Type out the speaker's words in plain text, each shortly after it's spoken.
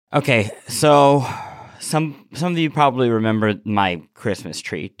Okay, so some of you probably remember my Christmas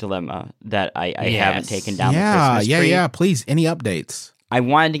tree dilemma that I haven't taken down the Christmas tree. Yeah. Please, any updates? I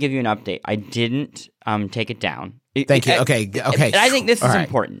wanted to give you an update. I didn't take it down. Thank you. Okay. And I think this is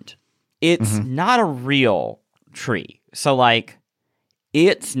important. It's not a real tree. So, like,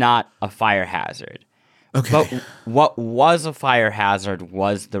 it's not a fire hazard. Okay. But what was a fire hazard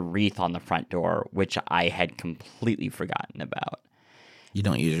was the wreath on the front door, which I had completely forgotten about. You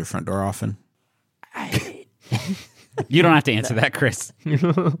don't use your front door often? You don't have to answer that, Chris.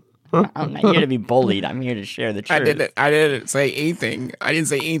 I'm not here to be bullied. I'm here to share the truth. I didn't say anything. I didn't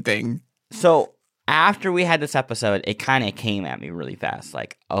say anything. So after we had this episode, it kind of came at me really fast.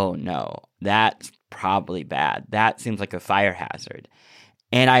 Like, oh no, that's probably bad. That seems like a fire hazard.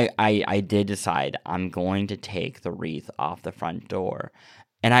 And I did decide I'm going to take the wreath off the front door.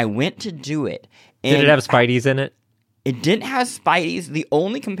 And I went to do it. Did it have Spideys in it? It didn't have Spideys. The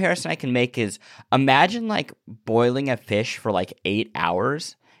only comparison I can make is imagine like boiling a fish for like 8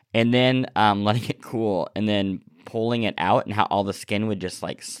 hours and then letting it cool and then pulling it out and how all the skin would just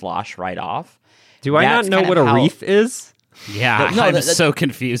like slosh right off. Do I not know what a wreath is? Yeah, I'm so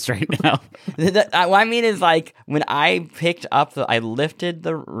confused right now. What I mean is like when I picked up I lifted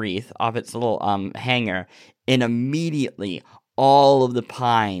the wreath off its little hanger and immediately all of the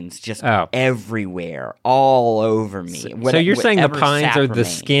pines just everywhere, all over me. So you're saying the pines are the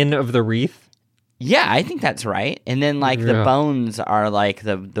skin of the wreath? Yeah, I think that's right. And then like the bones are like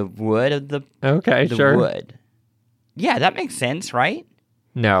the wood of the wood. Yeah, that makes sense, right?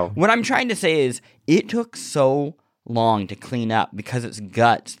 No. What I'm trying to say is it took so long to clean up because its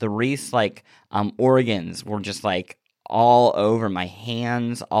guts, the wreath's like organs were just like all over my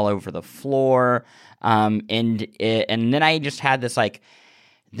hands, all over the floor. And then I just had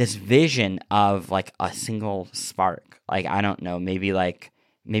this vision of like a single spark. Like, I don't know, maybe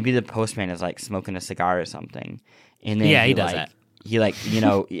the postman is like smoking a cigar or something. And then he does that. He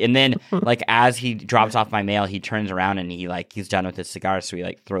and then like as he drops off my mail, he turns around and he's done with his cigar. So he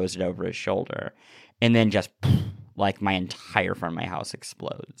like throws it over his shoulder and then just like my entire front of my house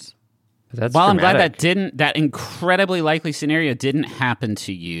explodes. That's I'm dramatic. glad that incredibly likely scenario didn't happen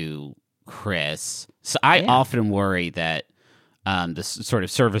to you, Chris. So I often worry that the sort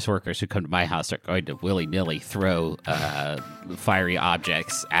of service workers who come to my house are going to willy-nilly throw fiery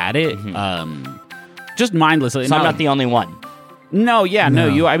objects at it, just mindlessly. So I'm not the only one. No, you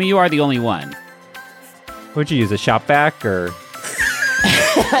are the only one. Would you use a shop vac or?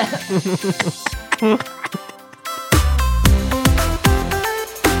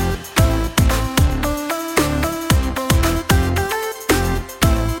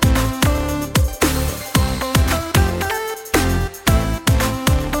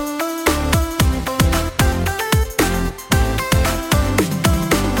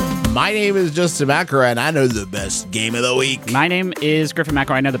 My name is Justin McElroy, and I know the best game of the week. My name is Griffin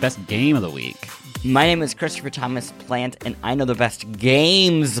McElroy. I know the best game of the week. My name is Christopher Thomas Plant, and I know the best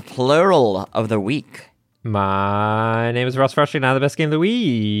games, plural, of the week. My name is Ross Freshly, and I know the best game of the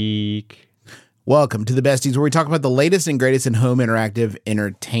week. Welcome to the Besties, where we talk about the latest and greatest in home interactive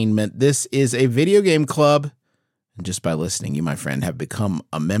entertainment. This is a video game club. And just by listening, you, my friend, have become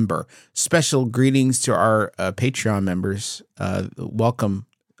a member. Special greetings to our Patreon members. Welcome.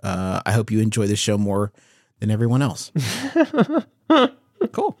 I hope you enjoy the show more than everyone else.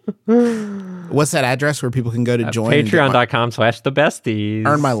 Cool. What's that address where people can go to join? Patreon.com/thebesties.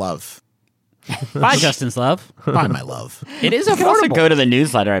 Earn my love. Buy Justin's love. Buy my love. It is You can also affordable. go to the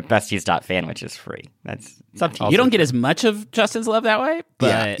newsletter at besties.fan, which is free. It's up to you. You don't get as much of Justin's love that way, but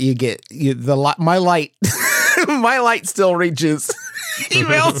Yeah, you get my light. My light still reaches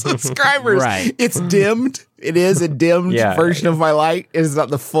email subscribers. Right. It's dimmed. It is a dimmed version of my light. It is not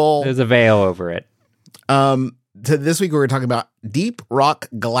the full. There's a veil over it. To this week, we're talking about Deep Rock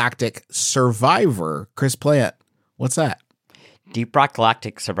Galactic Survivor. Chris Plant, what's that? Deep Rock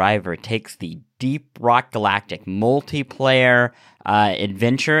Galactic Survivor takes the Deep Rock Galactic multiplayer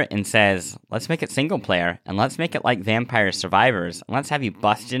adventure and says, let's make it single player, and let's make it like Vampire Survivors, and let's have you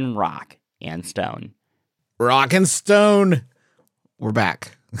bust in rock and stone. Rock and Stone. We're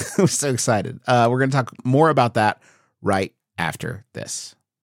back. I'm so excited. We're going to talk more about that right after this.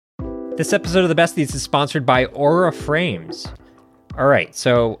 This episode of The Besties is sponsored by Aura Frames. All right,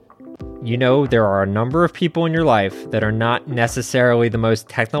 so there are a number of people in your life that are not necessarily the most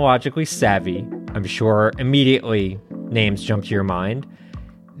technologically savvy. I'm sure immediately names jump to your mind.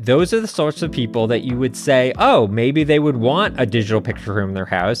 Those are the sorts of people that you would say, oh, maybe they would want a digital picture room in their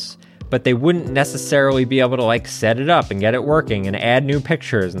house, but they wouldn't necessarily be able to set it up and get it working and add new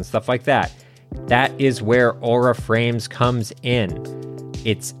pictures and stuff like that. That is where Aura Frames comes in.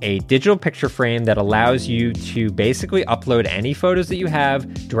 It's a digital picture frame that allows you to basically upload any photos that you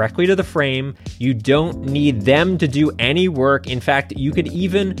have directly to the frame. You don't need them to do any work. In fact, you could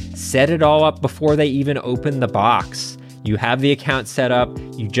even set it all up before they even open the box. You have the account set up,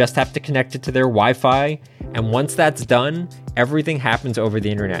 you just have to connect it to their Wi-Fi, and once that's done, everything happens over the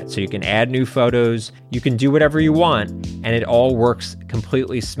internet. So you can add new photos, you can do whatever you want, and it all works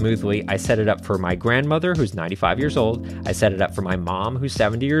completely smoothly. I set it up for my grandmother, who's 95 years old. I set it up for my mom, who's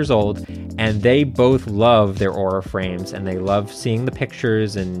 70 years old, and they both love their Aura frames, and they love seeing the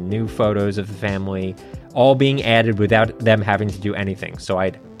pictures and new photos of the family, all being added without them having to do anything. So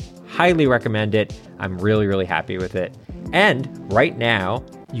I'd highly recommend it. I'm really, really happy with it. And right now,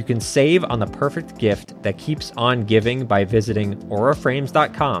 you can save on the perfect gift that keeps on giving by visiting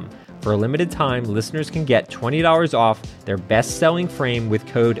auraframes.com. For a limited time, listeners can get $20 off their best-selling frame with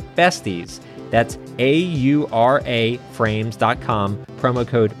code BESTIES. That's AURA frames.com, promo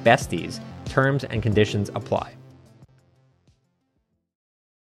code BESTIES. Terms and conditions apply.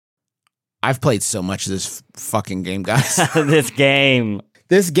 I've played so much of this fucking game, guys. This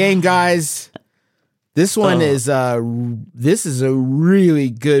game, guys. This one is this is a really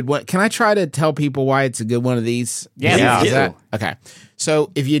good one. Can I try to tell people why it's a good one of these? Yeah. Okay.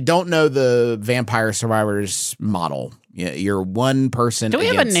 So if you don't know the Vampire Survivors model, you're one person. Do we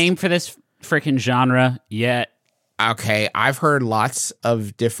have a name for this freaking genre yet? Okay, I've heard lots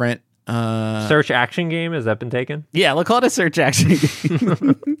of different Search action game, has that been taken? Yeah, we'll call it a search action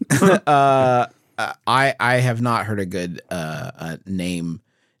game. I have not heard a good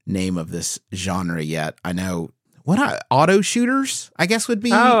name of this genre yet. I know auto shooters, I guess, would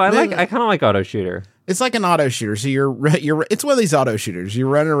be. I kind of like auto shooter. It's like an auto shooter. So you're it's one of these auto shooters. You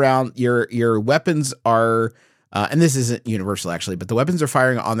run around. Your weapons are, and this isn't universal actually, but the weapons are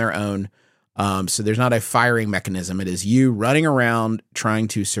firing on their own. So there's not a firing mechanism. It is you running around trying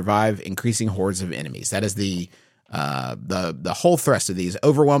to survive increasing hordes of enemies. That is the whole thrust of these: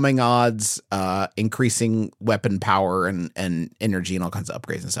 overwhelming odds, increasing weapon power and energy and all kinds of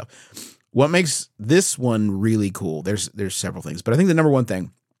upgrades and stuff. What makes this one really cool? There's several things, but I think the number one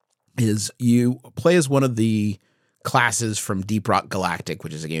thing is you play as one of the classes from Deep Rock Galactic,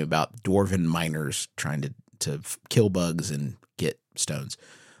 which is a game about dwarven miners trying to kill bugs and get stones.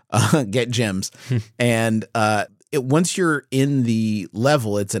 Get gems. And once you're in the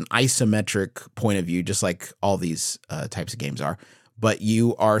level, it's an isometric point of view, just like all these types of games are. But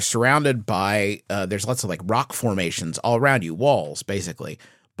you are surrounded by, there's lots of like rock formations all around you, walls basically.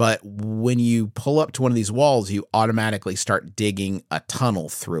 But when you pull up to one of these walls, you automatically start digging a tunnel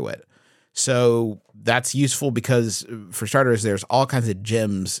through it. So that's useful because, for starters, there's all kinds of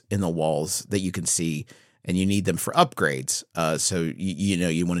gems in the walls that you can see, and you need them for upgrades. So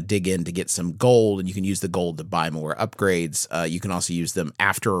you want to dig in to get some gold, and you can use the gold to buy more upgrades. You can also use them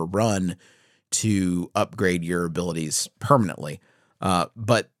after a run to upgrade your abilities permanently.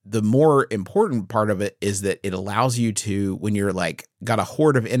 But the more important part of it is that it allows you to, when you're like got a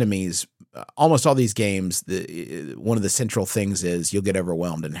horde of enemies, almost all these games, one of the central things is you'll get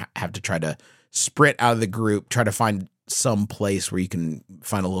overwhelmed and have to try to sprint out of the group, try to find some place where you can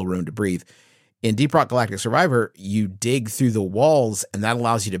find a little room to breathe. In Deep Rock Galactic Survivor, you dig through the walls, and that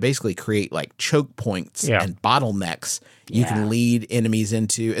allows you to basically create like choke points and bottlenecks. You can lead enemies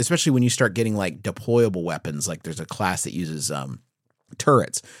into, especially when you start getting like deployable weapons. Like there's a class that uses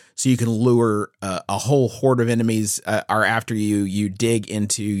turrets, so you can lure a whole horde of enemies are after you. You dig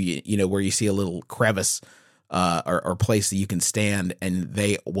into where you see a little crevice or place that you can stand, and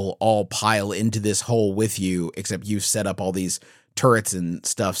they will all pile into this hole with you. Except you've set up all these turrets and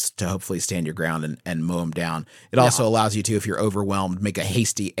stuffs to hopefully stand your ground and mow them down. It also allows you to, if you're overwhelmed, make a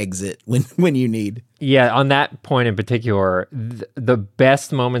hasty exit when you need. Yeah, on that point in particular, the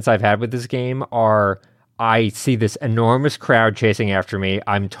best moments I've had with this game are I see this enormous crowd chasing after me.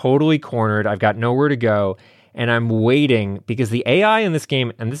 I'm totally cornered. I've got nowhere to go. And I'm waiting because the AI in this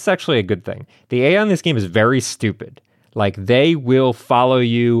game, and this is actually a good thing, the AI in this game is very stupid. Like they will follow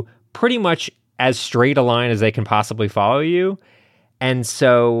you pretty much as straight a line as they can possibly follow you. And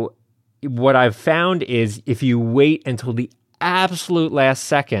so what I've found is if you wait until the absolute last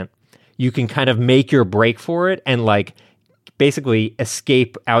second, you can kind of make your break for it and like basically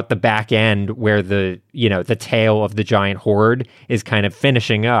escape out the back end where the tail of the giant horde is kind of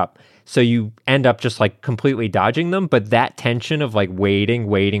finishing up. So you end up just like completely dodging them. But that tension of like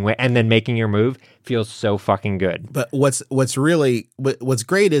waiting, and then making your move feels so fucking good. But what's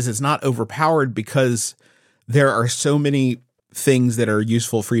great is it's not overpowered because there are so many things that are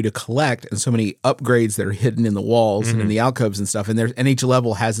useful for you to collect and so many upgrades that are hidden in the walls and in the alcoves and stuff. And each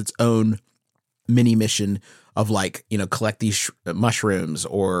level has its own mini mission of like, collect these mushrooms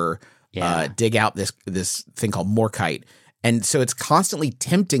or dig out this thing called morkite. And so it's constantly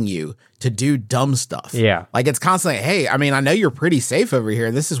tempting you to do dumb stuff. Yeah. Like it's constantly, hey, I mean, I know you're pretty safe over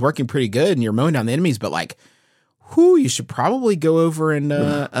here. This is working pretty good and you're mowing down the enemies, but like, you should probably go over and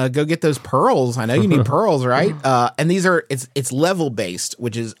go get those pearls. I know you need pearls, right? And these are, it's level based,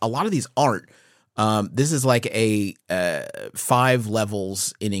 which is a lot of these aren't. This is like a 5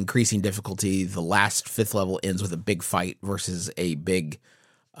 levels in increasing difficulty. The last 5th level ends with a big fight versus a big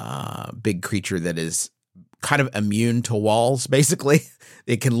creature that is kind of immune to walls. Basically,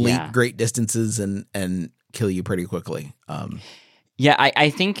 it can leap great distances and kill you pretty quickly. Yeah, I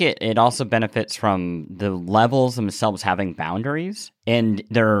think it also benefits from the levels themselves having boundaries, and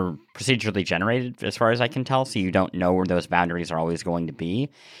they're procedurally generated as far as I can tell, so you don't know where those boundaries are always going to be.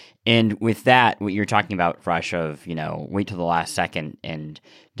 And with that, what you're talking about, Fresh, of, wait till the last second and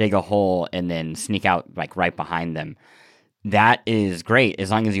dig a hole and then sneak out like right behind them, that is great as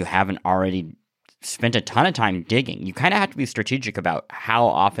long as you haven't already spent a ton of time digging. You kind of have to be strategic about how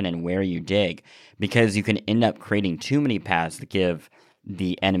often and where you dig, because you can end up creating too many paths that give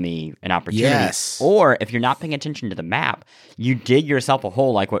the enemy an opportunity. Yes. Or if you're not paying attention to the map, you dig yourself a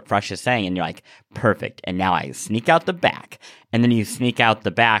hole like what Fresh is saying, and you're like, perfect, and now I sneak out the back. And then you sneak out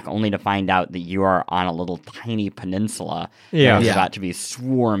the back only to find out that you are on a little tiny peninsula that is about to be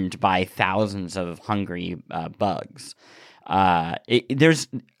swarmed by thousands of hungry bugs.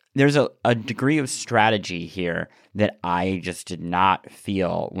 There's a degree of strategy here that I just did not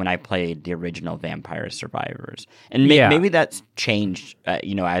feel when I played the original Vampire Survivors. And maybe that's changed,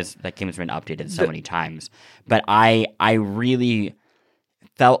 as that game's been updated so many times. But I really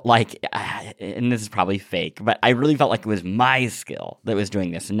felt like, and this is probably fake, but I really felt like it was my skill that was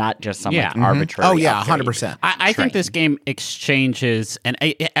doing this, and not just some arbitrary. Oh yeah, upgrade. 100%. I think this game exchanges, and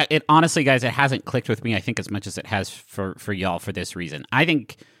it honestly, guys, it hasn't clicked with me, I think, as much as it has for y'all for this reason. I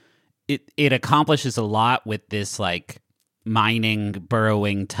think it accomplishes a lot with this like mining,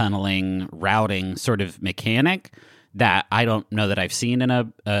 burrowing, tunneling, routing sort of mechanic that I don't know that I've seen in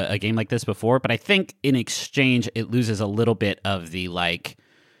a game like this before. But I think in exchange, it loses a little bit of the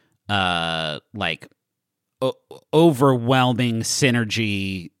overwhelming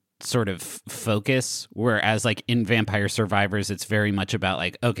synergy sort of focus. Whereas like in Vampire Survivors, it's very much about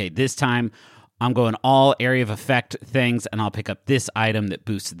like, okay, this time I'm going all area of effect things, and I'll pick up this item that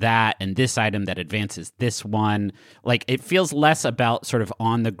boosts that, and this item that advances this one. Like, it feels less about sort of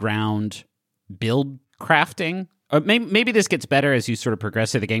on-the-ground build crafting. Or maybe this gets better as you sort of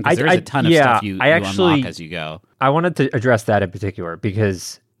progress through the game, because there is a ton of stuff you unlock as you go. I wanted to address that in particular,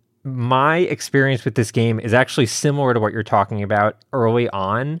 because my experience with this game is actually similar to what you're talking about early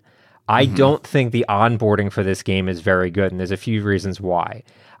on. I don't think the onboarding for this game is very good, and there's a few reasons why.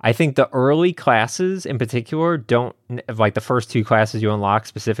 I think the early classes in particular don't, like the first 2 classes you unlock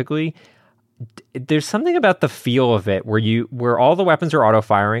specifically, there's something about the feel of it where all the weapons are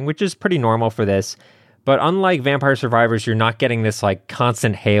auto-firing, which is pretty normal for this, but unlike Vampire Survivors, you're not getting this like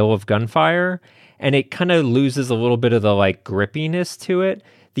constant hail of gunfire, and it kind of loses a little bit of the like grippiness to it.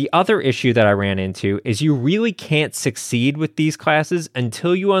 The other issue that I ran into is you really can't succeed with these classes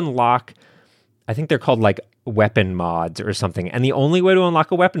until you unlock, I think they're called like weapon mods or something. And the only way to unlock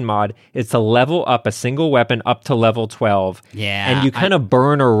a weapon mod is to level up a single weapon up to level 12. Yeah. And you kind of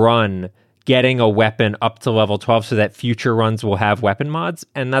burn or run getting a weapon up to level 12 so that future runs will have weapon mods.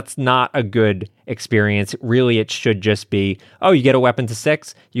 And that's not a good experience. Really, it should just be, you get a weapon to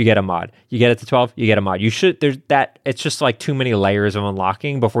 6, you get a mod. You get it to 12, you get a mod. It's just like too many layers of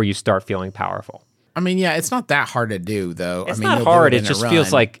unlocking before you start feeling powerful. I mean, yeah, it's not that hard to do, though. It's I mean, not hard. It just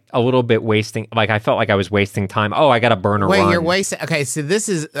feels like a little bit wasting. Like, I felt like I was wasting time. I got to burn a run. Wait, you're wasting. Okay, so this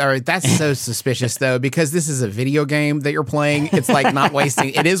is all right. That's so suspicious, though, because this is a video game that you're playing. It's like not wasting.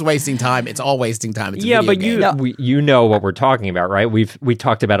 It is wasting time. It's all wasting time. It's a video game. You know what we're talking about, right? We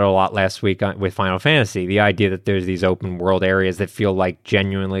talked about it a lot last week with Final Fantasy. The idea that there's these open world areas that feel like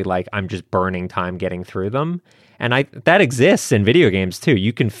genuinely like I'm just burning time getting through them. And that exists in video games, too.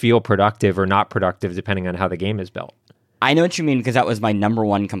 You can feel productive or not productive depending on how the game is built. I know what you mean, because that was my number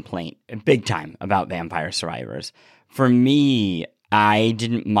one complaint, big time, about Vampire Survivors. For me, I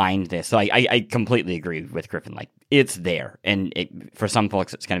didn't mind this. So I completely agree with Griffin. Like, it's there. And for some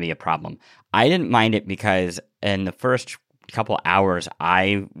folks, it's going to be a problem. I didn't mind it because in the first couple hours,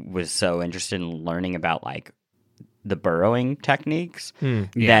 I was so interested in learning about, like, the burrowing techniques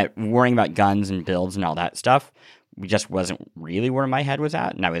that worrying about guns and builds and all that stuff just wasn't really where my head was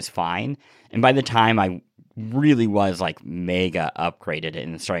at, and I was fine. And by the time I really was like mega upgraded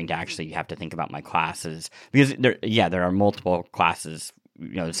and starting to actually have to think about my classes, because there are multiple classes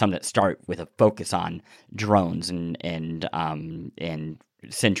some that start with a focus on drones and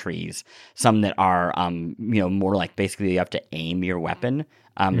sentries, some that are more like basically you have to aim your weapon,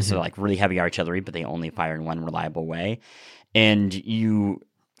 so like really heavy artillery, but they only fire in one reliable way, and you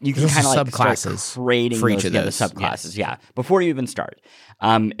can kind of like start creating for each those, of those the subclasses, before you even start.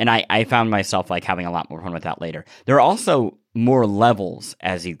 And I found myself like having a lot more fun with that later. There are also more levels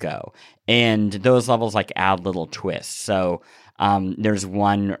as you go, and those levels like add little twists. So there's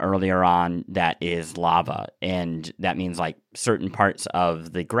one earlier on that is lava, and that means like certain parts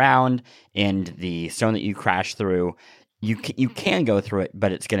of the ground and the stone that you crash through, you can go through it,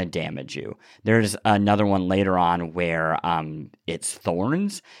 but it's going to damage you. There's another one later on where it's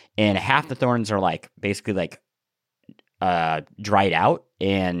thorns, and half the thorns are like basically like dried out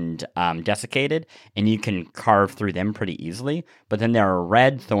and desiccated, and you can carve through them pretty easily. But then there are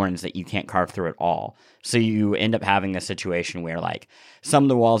red thorns that you can't carve through at all. So you end up having a situation where like some of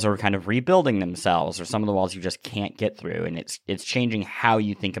the walls are kind of rebuilding themselves, or some of the walls you just can't get through, and it's changing how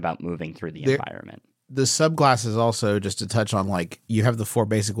you think about moving through the environment. The subclasses also, just to touch on, like you have the 4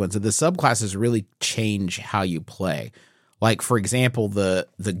 basic ones, and the subclasses really change how you play. Like, for example, the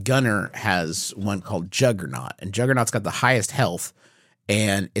gunner has one called Juggernaut, and Juggernaut's got the highest health,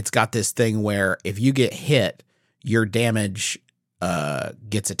 and it's got this thing where if you get hit, your damage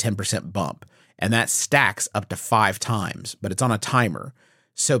gets a 10% bump, and that stacks up to 5 times, but it's on a timer.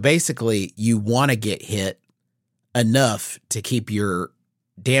 So basically, you want to get hit enough to keep your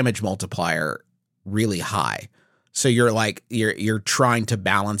damage multiplier really high. So you're like you're trying to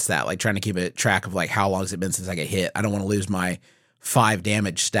balance that, like trying to keep a track of like how long has it been since I get hit. I don't want to lose my 5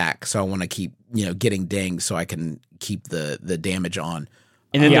 damage stack, so I want to keep getting dinged so I can keep the damage on.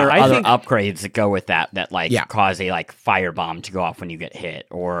 And then there are other upgrades that go with that like cause a like firebomb to go off when you get hit.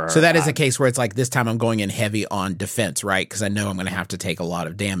 Or so that is a case where it's like this time I'm going in heavy on defense, right? Because I know I'm going to have to take a lot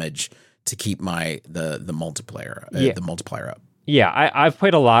of damage to keep the multiplier the multiplier up. Yeah, I've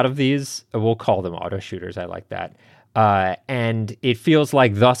played a lot of these. We'll call them auto shooters. I like that. And it feels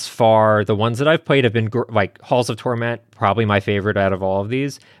like thus far, the ones that I've played have been like Halls of Torment, probably my favorite out of all of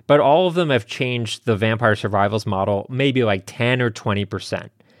these. But all of them have changed the Vampire Survivals model maybe like 10 or 20%.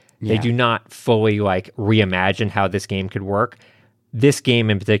 They do not fully like reimagine how this game could work. This game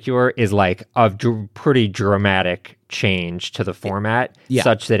in particular is like a pretty dramatic change to the format,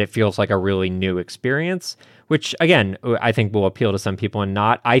 such that it feels like a really new experience, which again, I think will appeal to some people and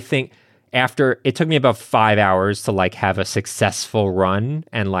not. I think after it took me about 5 hours to like have a successful run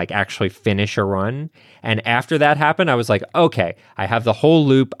and like actually finish a run. And after that happened, I was like, okay, I have the whole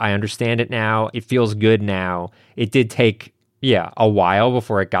loop. I understand it now. It feels good now. It did take a while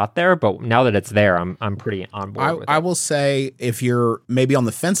before it got there, but now that it's there, I'm pretty on board with it. I will say, if you're maybe on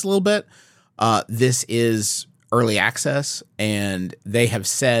the fence a little bit, this is early access, and they have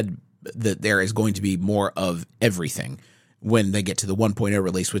said that there is going to be more of everything when they get to the 1.0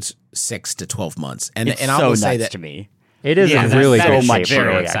 release, which is 6 to 12 months. And I will say that to me, it is really so much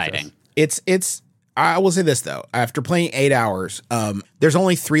very exciting. It's. I will say this though, after playing 8 hours, there's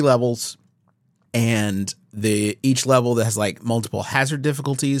only 3 levels, and each level that has like multiple hazard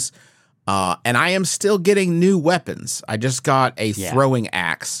difficulties, and I am still getting new weapons. I just got a throwing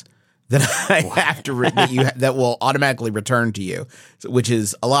axe that I have to that will automatically return to you, which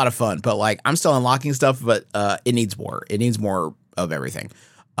is a lot of fun. But like I'm still unlocking stuff, but it needs more. It needs more of everything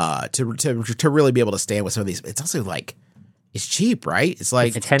to really be able to stand with some of these. It's also like it's cheap, right? It's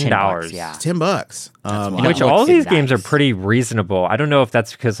like $10. It's $10. Which all of these games are pretty reasonable. I don't know if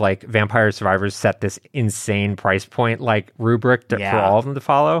that's because like Vampire Survivors set this insane price point like rubric for all of them to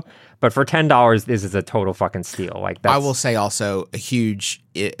follow. But for $10, this is a total fucking steal. Like I will say also a huge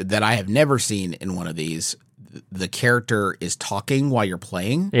that I have never seen in one of these. The character is talking while you're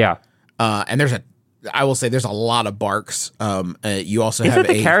playing. Yeah, and I will say there's a lot of barks. You also is have it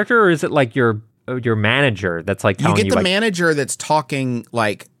the character, or is it like your manager that's like telling you get the like, manager that's talking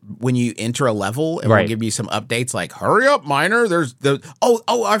like when you enter a level, and will give you some updates like hurry up miner, there's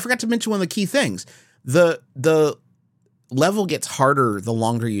I forgot to mention one of the key things. The level gets harder the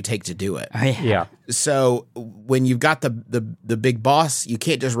longer you take to do it. So when you've got the big boss, you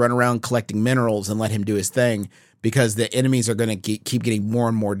can't just run around collecting minerals and let him do his thing, because the enemies are going to keep getting more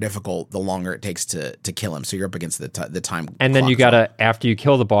and more difficult the longer it takes to kill him. So you're up against the time. And then you got to, after you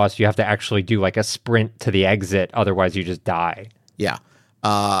kill the boss, you have to actually do like a sprint to the exit. Otherwise you just die. Yeah.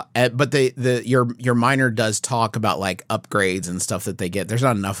 But your miner does talk about like upgrades and stuff that they get. There's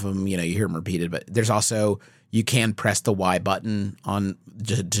not enough of them, you hear them repeated, but there's also, you can press the Y button on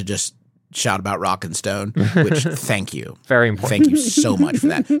to just shout about Rock and Stone, which thank you. Very important. Thank you so much for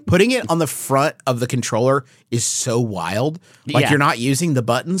that. Putting it on the front of the controller is so wild. Like, you're not using the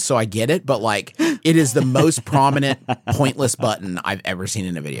buttons, so I get it, but like, it is the most prominent, pointless button I've ever seen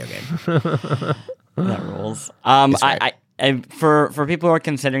in a video game. That rules. Right. For people who are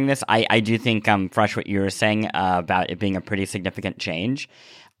considering this, I do think, Fresh, what you were saying about it being a pretty significant change.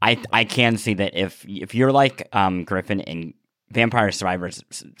 I can see that if you're like Griffin and Vampire Survivors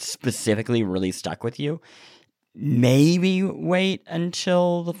specifically really stuck with you, maybe wait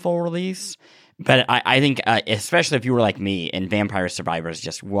until the full release. But I think, especially if you were like me and Vampire Survivors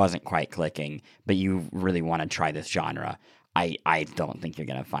just wasn't quite clicking, but you really want to try this genre, I don't think you're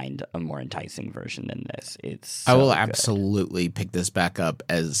going to find a more enticing version than this. I will good. absolutely pick this back up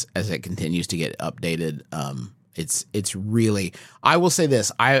as it continues to get updated. It's really, I will say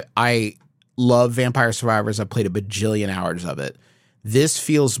this, I love Vampire Survivors. I've played a bajillion hours of it. This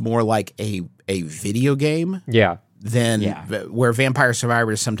feels more like a video game. Yeah. Than where Vampire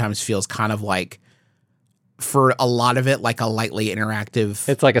Survivors sometimes feels kind of like, for a lot of it, like a lightly interactive.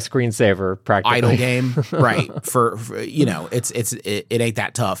 It's like a screensaver, practically. Idle game, right? For you know, it ain't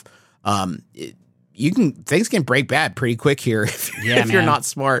that tough. Things can break bad pretty quick here if you're not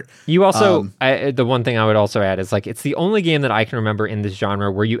smart. You also, the one thing I would also add is like, it's the only game that I can remember in this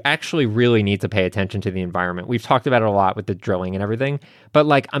genre where you actually really need to pay attention to the environment. We've talked about it a lot with the drilling and everything, but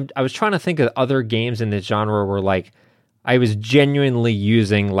like, I was trying to think of other games in this genre where like, I was genuinely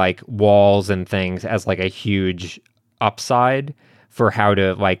using like walls and things as like a huge upside for how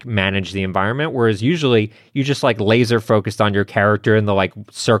to like manage the environment. Whereas usually you just like laser focused on your character and the like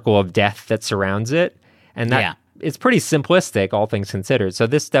circle of death that surrounds it. And that it's pretty simplistic, all things considered. So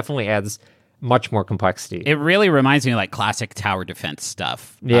this definitely adds much more complexity. It really reminds me of like classic tower defense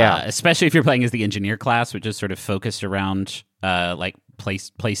stuff. Yeah. Especially if you're playing as the engineer class, which is sort of focused around like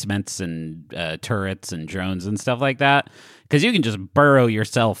placements and turrets and drones and stuff like that. Because you can just burrow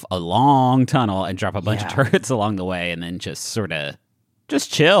yourself a long tunnel and drop a bunch of turrets along the way and then just sort of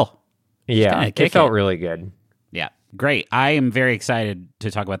just chill. Yeah, it felt really good. Yeah, great. I am very excited to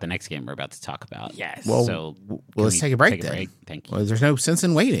talk about the next game we're about to talk about. Yes. Well, so let's take a break then. Thank you. Well, there's no sense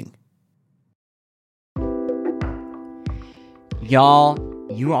in waiting. Y'all,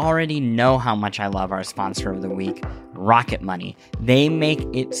 you already know how much I love our sponsor of the week, Rocket Money. They make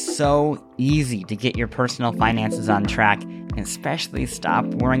it so easy to get your personal finances on track, and especially stop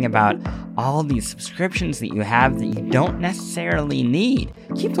worrying about all these subscriptions that you have that you don't necessarily need.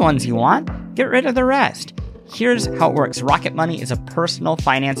 Keep the ones you want, get rid of the rest. Here's how it works. Rocket Money is a personal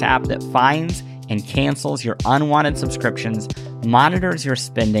finance app that finds and cancels your unwanted subscriptions, monitors your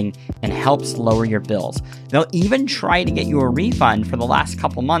spending, and helps lower your bills. They'll even try to get you a refund for the last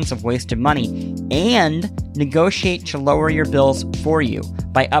couple months of wasted money and negotiate to lower your bills for you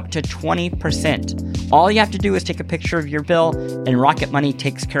by up to 20%. All you have to do is take a picture of your bill, and Rocket Money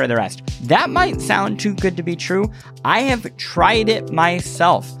takes care of the rest. That might sound too good to be true. I have tried it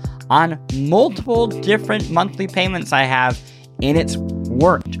myself on multiple different monthly payments I have, and it's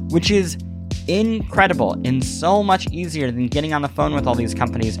worked, which is incredible and so much easier than getting on the phone with all these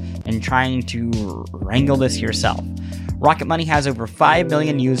companies and trying to wrangle this yourself. Rocket Money has over 5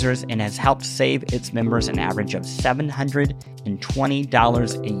 million users and has helped save its members an average of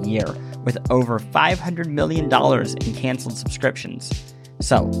 $720 a year, with over $500 million in canceled subscriptions.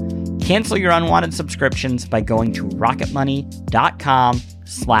 So, cancel your unwanted subscriptions by going to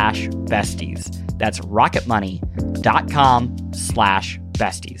rocketmoney.com/besties. That's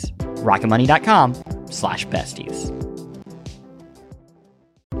rocketmoney.com/besties.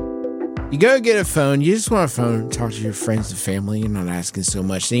 rocketmoney.com/besties. You go get a phone. You just want a phone, talk to your friends and family. You're not asking so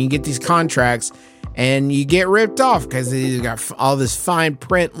much. Then you get these contracts and you get ripped off because they've got all this fine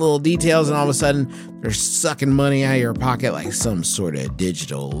print, little details, and all of a sudden they're sucking money out of your pocket like some sort of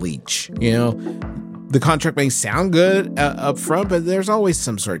digital leech. You know, the contract may sound good up front, but there's always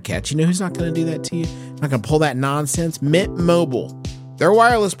some sort of catch. You know who's not going to do that to you? Not going to pull that nonsense? Mint Mobile. Their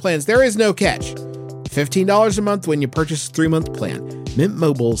wireless plans, there is no catch. $15 a month when you purchase a 3-month plan. Mint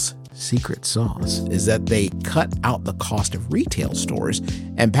Mobile's secret sauce is that they cut out the cost of retail stores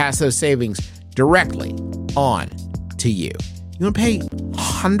and pass those savings directly on to you. You want to pay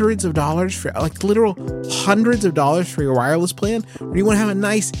hundreds of dollars for, like literal hundreds of dollars for your wireless plan? Or do you want to have a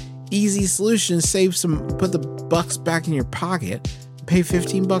nice, easy solution, save some, put the bucks back in your pocket, pay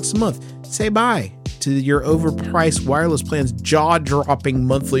 $15 a month, say bye to your overpriced wireless plan's jaw-dropping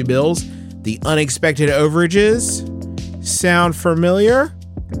monthly bills, the unexpected overages? Sound familiar?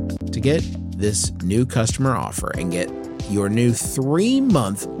 To get this new customer offer and get your new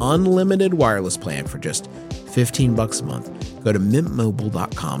 3-month unlimited wireless plan for just $15 a month, go to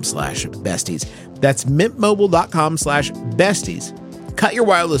mintmobile.com/besties. That's mintmobile.com/besties. Cut your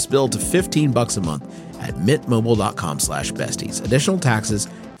wireless bill to $15 a month at mintmobile.com/besties. Additional taxes,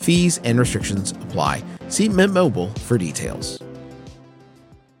 fees, and restrictions apply. See Mint Mobile for details.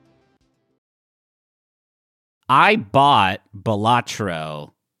 I bought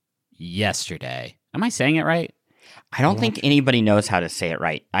Balatro yesterday. Am I saying it right? I don't think anybody knows how to say it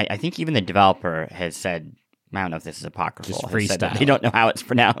right. I think even the developer has said, I don't know if this is apocryphal. Just has said that freestyle. they don't know how it's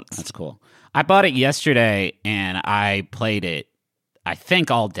pronounced. That's cool. I bought it yesterday, and I played it, I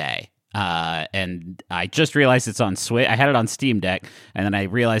think, all day. And I just realized it's on Switch. I had it on Steam Deck, and then I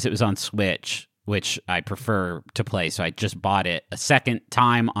realized it was on Switch, which I prefer to play. So I just bought it a second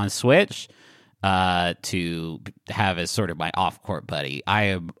time on Switch to have as sort of my off-court buddy.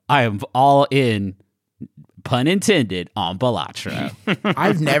 I am all in, pun intended, on Balatro.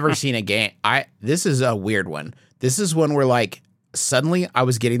 I've never seen a game. This is a weird one. This is one where like suddenly I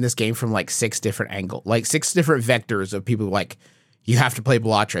was getting this game from like 6 different angles, like 6 different vectors of people like, you have to play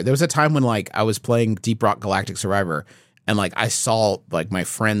Balatro. There was a time when like I was playing Deep Rock Galactic Survivor and like I saw like my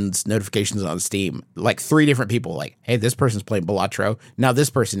friends' notifications on Steam, like 3 different people like, hey, this person's playing Balatro. Now this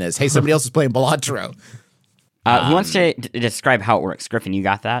person is. Hey, somebody else is playing Balatro. Who wants to describe how it works? Griffin, you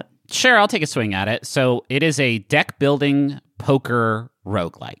got that? Sure, I'll take a swing at it. So it is a deck-building poker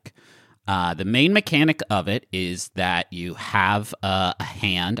roguelike. The main mechanic of it is that you have a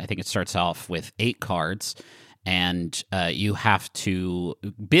hand. I think it starts off with 8 cards, and you have to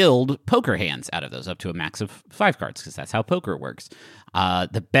build poker hands out of those up to a max of 5 cards, because that's how poker works.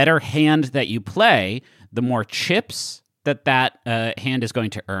 The better hand that you play, the more chips that hand is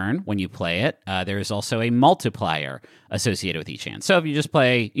going to earn when you play it. There is also a multiplier associated with each hand. So if you just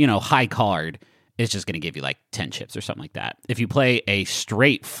play, high card, it's just going to give you like 10 chips or something like that. If you play a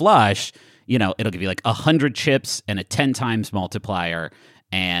straight flush, it'll give you like 100 chips and a 10 times multiplier.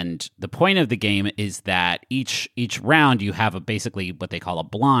 And the point of the game is that each round you have basically what they call a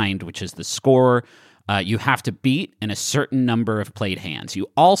blind, which is the score you have to beat in a certain number of played hands. You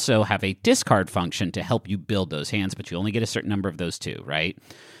also have a discard function to help you build those hands, but you only get a certain number of those too, right?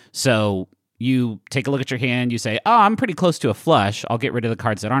 So you take a look at your hand, you say, oh, I'm pretty close to a flush. I'll get rid of the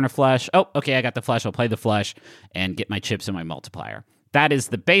cards that aren't a flush. Oh, okay, I got the flush. I'll play the flush and get my chips and my multiplier. That is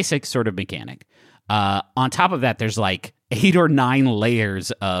the basic sort of mechanic. On top of that, there's like 8 or 9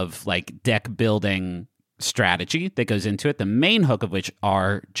 layers of like deck building strategy that goes into it, the main hook of which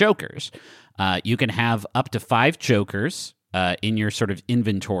are jokers. You can have up to 5 jokers in your sort of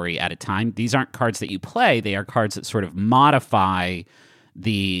inventory at a time. These aren't cards that you play. They are cards that sort of modify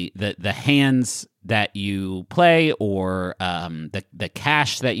the hands that you play or the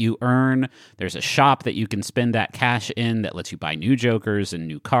cash that you earn. There's a shop that you can spend that cash in that lets you buy new jokers and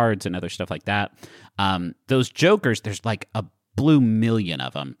new cards and other stuff like that. Those jokers, there's like a blue million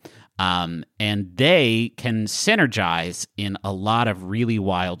of them. And they can synergize in a lot of really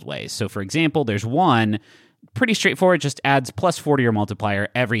wild ways. So, for example, there's one pretty straightforward, just adds plus 4 to your multiplier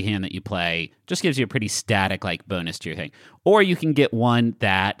every hand that you play, just gives you a pretty static like bonus to your thing. Or you can get one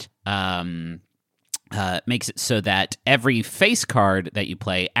that makes it so that every face card that you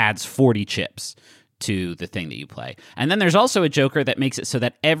play adds 40 chips to the thing that you play. And then there's also a joker that makes it so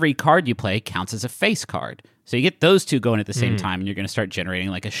that every card you play counts as a face card. So you get those two going at the same time, and you're going to start generating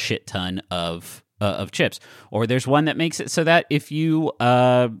like a shit ton of chips. Or there's one that makes it so that if you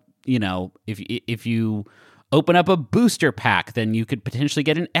if you open up a booster pack, then you could potentially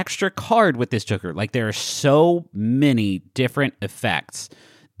get an extra card with this joker. Like there are so many different effects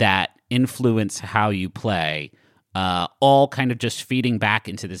that influence how you play, all kind of just feeding back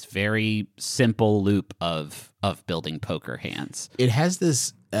into this very simple loop of building poker hands. It has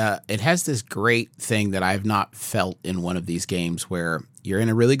this great thing that I've not felt in one of these games where you're in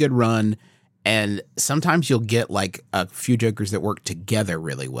a really good run and sometimes you'll get like a few jokers that work together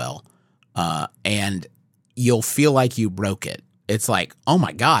really well. And you'll feel like you broke it. It's like, oh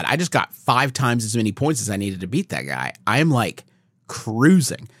my God, I just got 5 times as many points as I needed to beat that guy. I'm like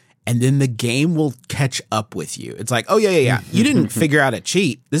cruising. And then the game will catch up with you. It's like, oh yeah. You didn't figure out a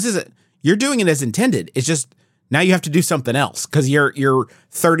cheat. You're doing it as intended. It's just now you have to do something else because your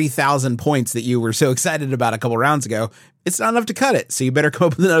 30,000 points that you were so excited about a couple rounds ago, it's not enough to cut it. So you better come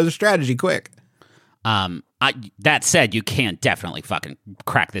up with another strategy quick. That said, you can't definitely fucking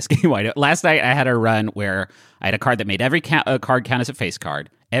crack this game wide. Last night I had a run where I had a card that made every card count as a face card.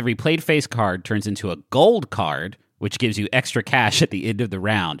 Every played face card turns into a gold card, which gives you extra cash at the end of the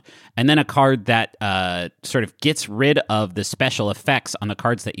round. And then a card that sort of gets rid of the special effects on the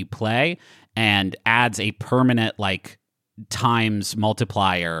cards that you play and adds a permanent like times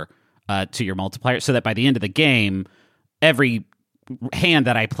multiplier to your multiplier, so that by the end of the game, every hand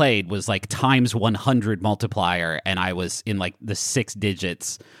that I played was like times 100 multiplier, and I was in like the 6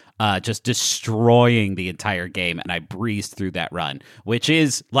 digits, just destroying the entire game, and I breezed through that run, which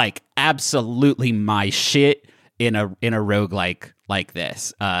is like absolutely my shit in a roguelike like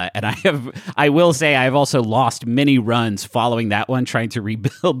this. And I will say I've also lost many runs following that one, trying to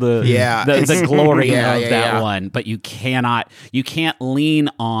rebuild the glory of that one. But you can't lean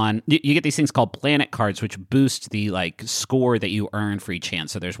on, you get these things called planet cards, which boost the like score that you earn for each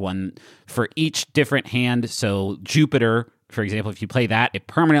hand. So there's one for each different hand. So Jupiter, for example, if you play that, it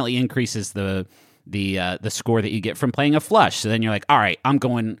permanently increases the score that you get from playing a flush. So then you're like, all right, I'm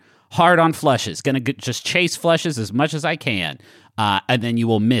going hard on flushes, gonna just chase flushes as much as I can, and then you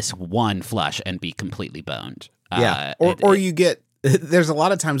will miss one flush and be completely boned. Or you get. There's a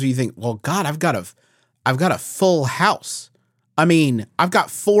lot of times where you think, well, God, I've got a full house. I mean, I've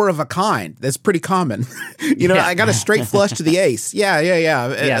got 4 of a kind. That's pretty common. I got a straight flush to the ace. Yeah.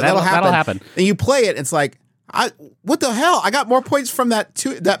 That'll happen. And you play it, it's like, what the hell? I got more points from the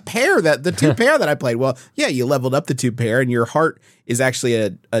 2 pair that I played. Well, yeah, you leveled up the 2 pair, and your heart is actually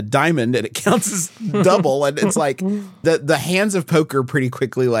a diamond, and it counts as double. And it's like the hands of poker pretty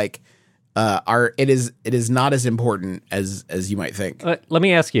quickly it is not as important as you might think. Let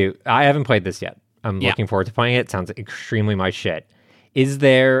me ask you. I haven't played this yet. I'm looking forward to playing it. It sounds extremely my shit. Is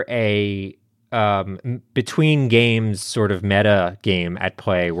there a between games sort of meta game at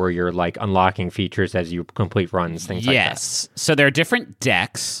play where you're like unlocking features as you complete runs, things like that? Yes. So there are different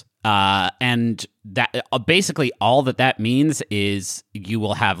decks, and that basically all that means is you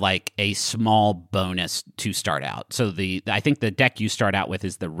will have like a small bonus to start out. So I think the deck you start out with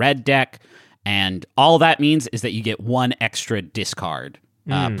is the red deck, and all that means is that you get 1 extra discard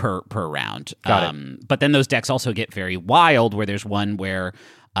per round. Got it. But then those decks also get very wild, where there's one where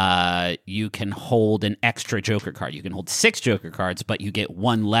you can hold an extra Joker card. You can hold 6 Joker cards, but you get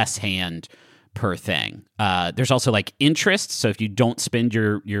 1 less hand per thing. There's also like interest. So if you don't spend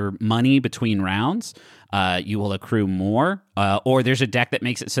your money between rounds, you will accrue more. Or there's a deck that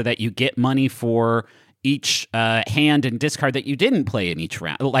makes it so that you get money for each hand and discard that you didn't play in each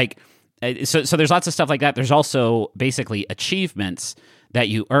round. So there's lots of stuff like that. There's also basically achievements that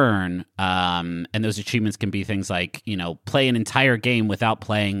you earn, and those achievements can be things like, play an entire game without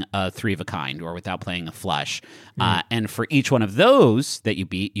playing a 3 of a kind or without playing a flush. And for each one of those that you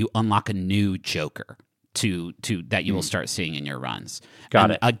beat, you unlock a new Joker to that you will start seeing in your runs.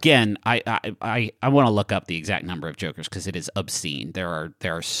 Got it. Again, I want to look up the exact number of Jokers because it is obscene. There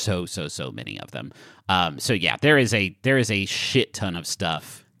are so many of them. So yeah, there is a shit ton of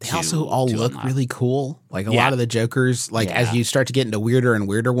stuff. They also all look really cool. Like a lot of the Jokers, as you start to get into weirder and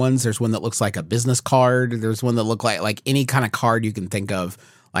weirder ones, there's one that looks like a business card. There's one that look like any kind of card you can think of,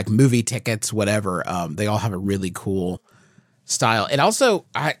 like movie tickets, whatever. They all have a really cool style. And also,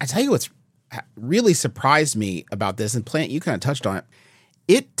 I tell you what's really surprised me about this, and Plant, you kind of touched on it.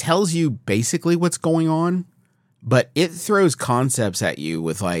 It tells you basically what's going on, but it throws concepts at you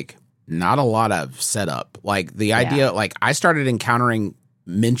with like not a lot of setup. Like the idea, like I started encountering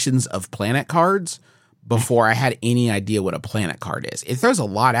mentions of planet cards before I had any idea what a planet card is. It throws a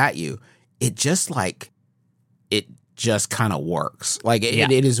lot at you. It just kind of works. Like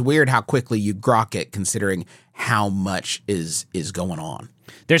it is weird how quickly you grok it, considering how much is going on.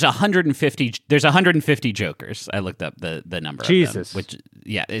 There's 150 Jokers. I looked up the number. Jesus. Of them, which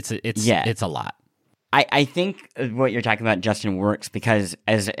it's a lot. I think what you're talking about, Justin, works because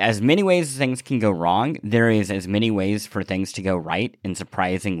as many ways things can go wrong, there is as many ways for things to go right in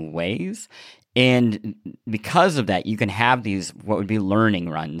surprising ways. And because of that, you can have these, what would be learning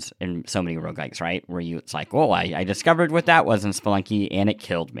runs in so many roguelikes, right? Where it's like, oh, I discovered what that was in Spelunky and it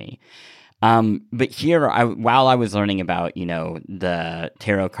killed me. But here, while I was learning about, the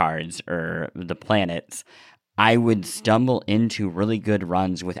tarot cards or the planets, I would stumble into really good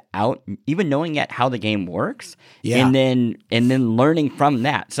runs without even knowing yet how the game works, and then learning from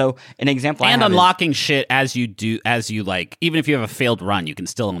that. So an example, and unlocking shit as you like. Even if you have a failed run, you can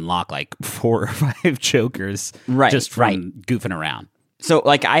still unlock like 4 or 5 Jokers, just from goofing around. So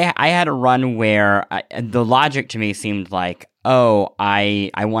like I had a run where the logic to me seemed like, oh,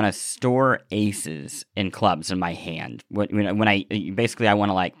 I want to store aces and clubs in my hand. When I want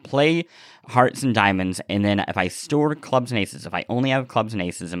to like play hearts and diamonds, and then if I store clubs and aces, if I only have clubs and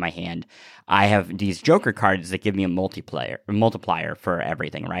aces in my hand, I have these Joker cards that give me a multiplier for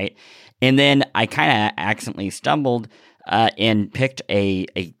everything, right? And then I kind of accidentally stumbled and picked a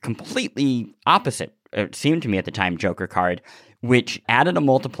completely opposite, it seemed to me at the time, Joker card, which added a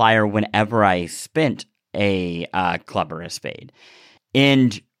multiplier whenever I spent a club or a spade.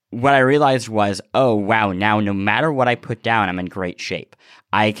 And what I realized was, oh, wow, now no matter what I put down, I'm in great shape.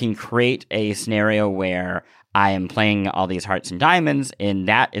 I can create a scenario where I am playing all these hearts and diamonds, and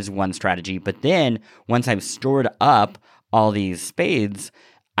that is one strategy. But then once I've stored up all these spades,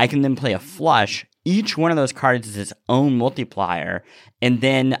 I can then play a flush. Each one of those cards is its own multiplier, and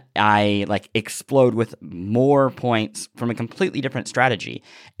then I explode with more points from a completely different strategy.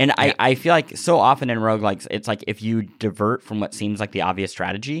 And I feel like so often in roguelikes, it's like if you divert from what seems like the obvious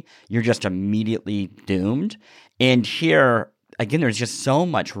strategy, you're just immediately doomed. And here, again, there's just so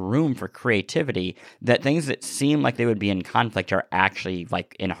much room for creativity that things that seem like they would be in conflict are actually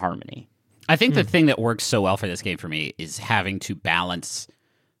in harmony. I think the thing that works so well for this game for me is having to balance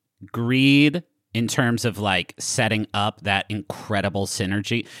greed in terms of setting up that incredible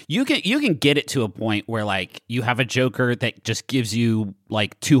synergy. You can get it to a point where you have a Joker that just gives you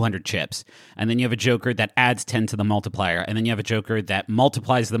 200 chips, and then you have a Joker that adds 10 to the multiplier, and then you have a Joker that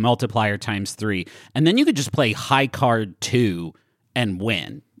multiplies the multiplier times 3, and then you could just play high card 2 and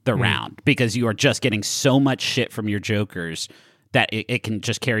win the round because you are just getting so much shit from your Jokers that it can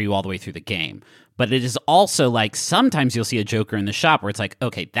just carry you all the way through the game. But it is also sometimes you'll see a Joker in the shop where it's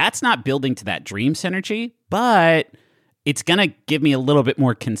okay, that's not building to that dream synergy, but it's going to give me a little bit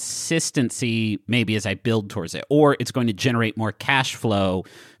more consistency maybe as I build towards it. Or it's going to generate more cash flow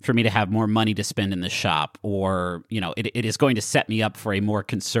for me to have more money to spend in the shop. Or, it is going to set me up for a more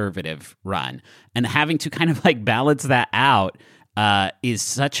conservative run. And having to kind of balance that out is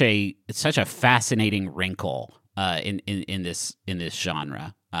such a fascinating wrinkle in this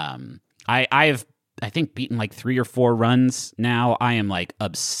genre. I think beaten 3 or 4 runs now. I am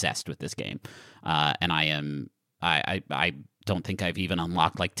obsessed with this game, and I don't think I've even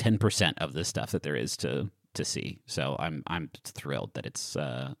unlocked 10% of the stuff that there is to see. So I'm thrilled that it's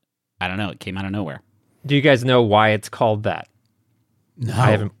I don't know, it came out of nowhere. Do you guys know why it's called that? No.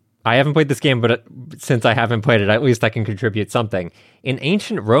 I haven't played this game, but since I haven't played it, at least I can contribute something. In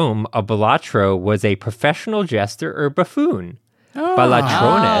ancient Rome, a Balatro was a professional jester or buffoon.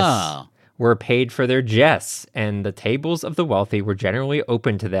 Balatrones were paid for their jests, and the tables of the wealthy were generally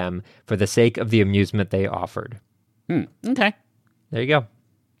open to them for the sake of the amusement they offered. Okay. There you go.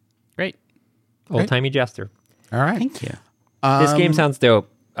 Great. Old-timey jester. All right. Thank you. This game sounds dope.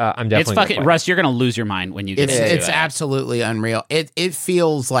 I'm definitely it's fucking Russ. You're gonna lose your mind when you get into it. It's absolutely unreal. It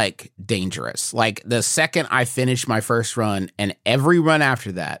feels dangerous. The second I finish my first run and every run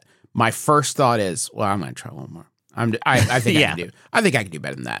after that, my first thought is, well, I'm gonna try one more. I think I can do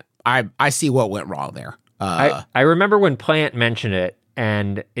better than that. I see what went wrong there. I remember when Plant mentioned it,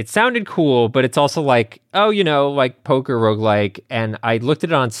 and it sounded cool, but it's also poker roguelike. And I looked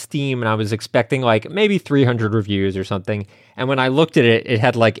at it on Steam, and I was expecting maybe 300 reviews or something. And when I looked at it, it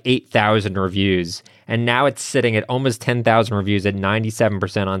had 8,000 reviews, and now it's sitting at almost 10,000 reviews at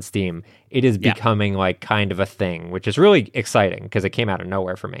 97% on Steam. It is becoming kind of a thing, which is really exciting because it came out of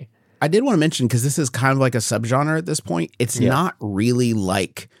nowhere for me. I did want to mention, because this is kind of a subgenre at this point. It's not really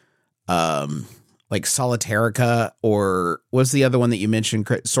Solitarica, or what's the other one that you mentioned?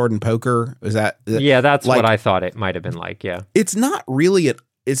 Sword and Poker? Was that? Yeah, that's what I thought it might have been yeah. It's not really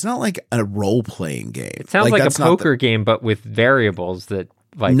it's not a role-playing game. It sounds like a poker game, but with variables that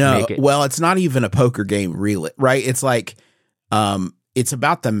make it. Well, it's not even a poker game, really, right? It's it's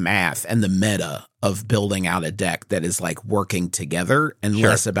about the math and the meta of building out a deck that is working together, and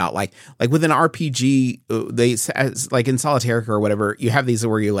less about with an RPG. They in Solitarica or whatever, you have these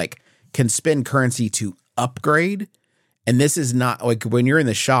where you can spend currency to upgrade. And this is not when you're in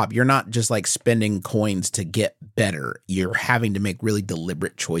the shop, you're not just spending coins to get better. You're having to make really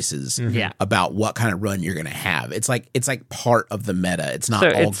deliberate choices about what kind of run you're going to have. It's part of the meta. It's not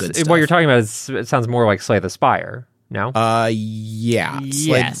all good stuff. What you're talking about it sounds more like Slay the Spire. No? Yeah.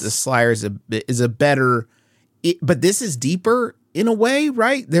 Yes. The Slayer is a better, but this is deeper in a way,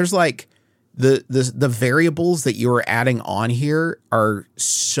 right? There's the variables that you're adding on here are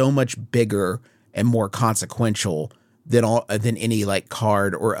so much bigger and more consequential than any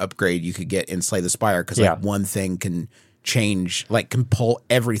card or upgrade you could get in Slay the Spire, because one thing can change, can pull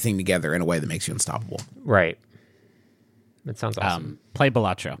everything together in a way that makes you unstoppable. Right. That sounds awesome. Play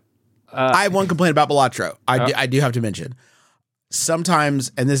Balatro. I have one complaint about Balatro. I do have to mention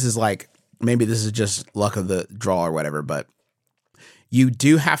sometimes, and this is maybe this is just luck of the draw or whatever, but you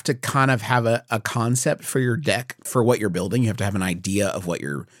do have to kind of have a concept for your deck, for what you're building. You have to have an idea of what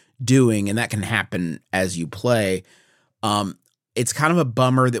you're doing, and that can happen as you play. It's kind of a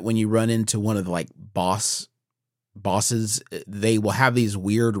bummer that when you run into one of the bosses, they will have these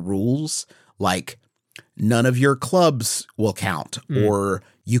weird rules, none of your clubs will count, or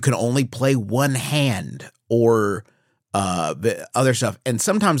you can only play one hand, or the other stuff. And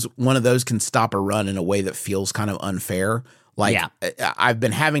sometimes one of those can stop a run in a way that feels kind of unfair. Like I've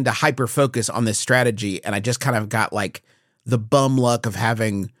been having to hyper focus on this strategy, and I just kind of got like the bum luck of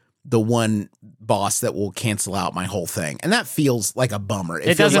having the one boss that will cancel out my whole thing. And that feels like a bummer.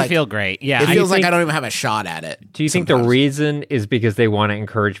 It doesn't feel great. Yeah. It feels like I don't even have a shot at it. Do you think the reason is because they want to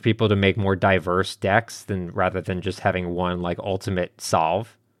encourage people to make more diverse decks rather than just having one like ultimate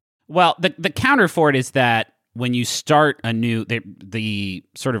solve? Well, the counter for it is that when you start a new, the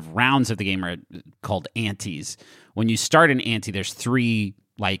sort of rounds of the game are called antes. When you start an ante, there's 3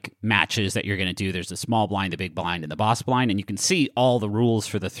 like matches that you're going to do. There's the small blind, the big blind, and the boss blind, and you can see all the rules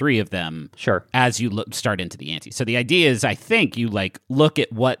for the 3 of them as you start into the ante. So the idea is, I think you like look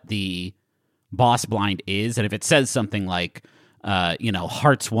at what the boss blind is, and if it says something like,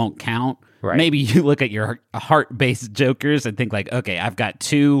 hearts won't count, maybe you look at your heart-based jokers and think like, okay, I've got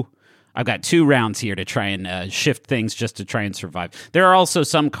two rounds here to try and shift things just to try and survive. There are also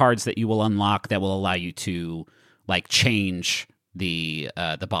some cards that you will unlock that will allow you to like change the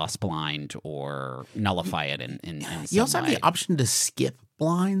boss blind or nullify it in you also have the option to skip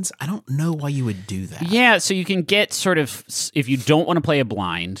blinds. I don't know why you would do that. Yeah, so you can get sort of, if you don't want to play a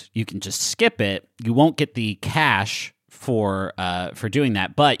blind, you can just skip it. You won't get the cash for doing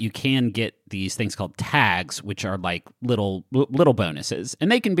that, but you can get these things called tags, which are like little bonuses,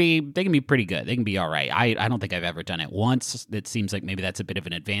 and they can be pretty good. They can be all right. I don't think I've ever done it once. It seems like maybe that's a bit of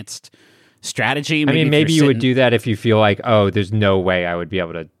an advanced strategy. Maybe you would do that if you feel like, oh, there's no way I would be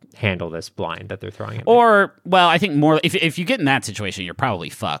able to handle this blind that they're throwing at me. Or, well, I think more if you get in that situation, you're probably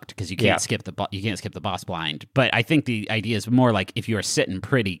fucked because you can't skip the boss blind. But I think the idea is more like if you are sitting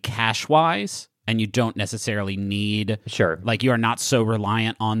pretty cash wise and you don't necessarily need like you are not so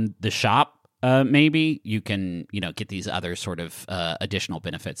reliant on the shop. Maybe you can get these other sort of additional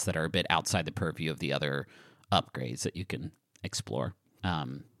benefits that are a bit outside the purview of the other upgrades that you can explore.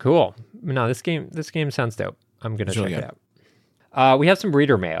 Cool. No, this game sounds dope. I'm gonna check it out. We have some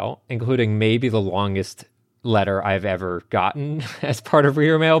reader mail, including maybe the longest letter I've ever gotten as part of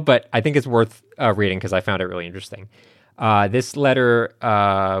reader mail, but I think it's worth reading because I found it really interesting. This letter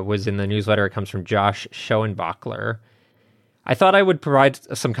was in the newsletter. It comes from Josh Schoenbachler. I thought I would provide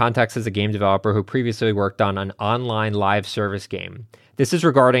some context as a game developer who previously worked on an online live service game. This is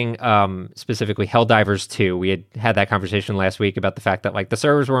regarding specifically Helldivers 2. We had that conversation last week about the fact that like the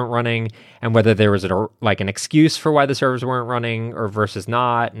servers weren't running and whether there was an excuse for why the servers weren't running or versus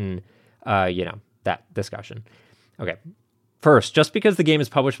not, and that discussion. Okay. First, just because the game is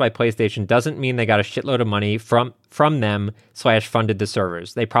published by PlayStation doesn't mean they got a shitload of money from them / funded the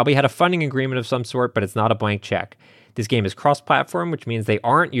servers. They probably had a funding agreement of some sort, but it's not a blank check. This game is cross-platform, which means they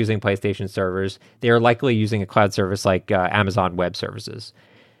aren't using PlayStation servers. They are likely using a cloud service like Amazon Web Services.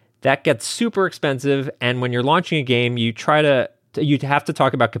 That gets super expensive, and when you're launching a game, you have to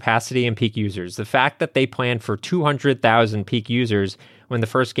talk about capacity and peak users. The fact that they planned for 200,000 peak users when the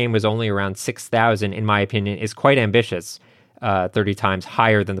first game was only around 6,000, in my opinion, is quite ambitious, 30 times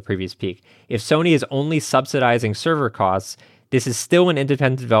higher than the previous peak. If Sony is only subsidizing server costs, this is still an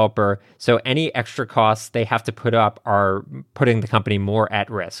independent developer, so any extra costs they have to put up are putting the company more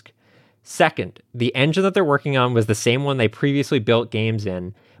at risk. Second, the engine that they're working on was the same one they previously built games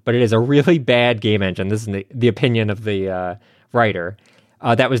in, but it is a really bad game engine. This is the opinion of the writer.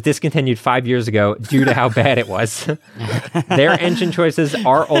 That was discontinued 5 years ago due to how bad it was. Their engine choices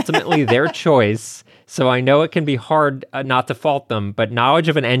are ultimately their choice, so I know it can be hard not to fault them, but knowledge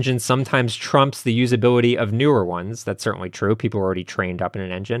of an engine sometimes trumps the usability of newer ones. That's certainly true. People are already trained up in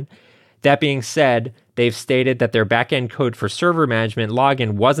an engine. That being said, they've stated that their backend code for server management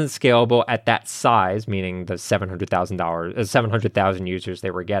login wasn't scalable at that size, meaning the 700,000 users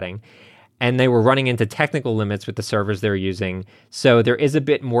they were getting. And they were running into technical limits with the servers they were using. So there is a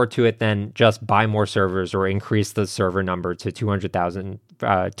bit more to it than just buy more servers or increase the server number to 200,000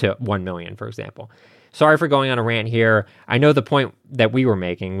 to 1 million, for example. Sorry for going on a rant here. I know the point that we were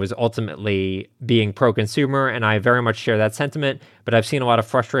making was ultimately being pro-consumer, and I very much share that sentiment, but I've seen a lot of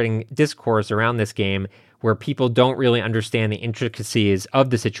frustrating discourse around this game where people don't really understand the intricacies of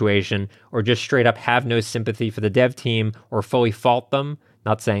the situation or just straight up have no sympathy for the dev team or fully fault them.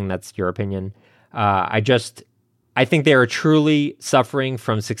 Not saying that's your opinion. I think they are truly suffering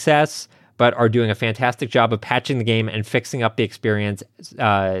from success, but are doing a fantastic job of patching the game and fixing up the experience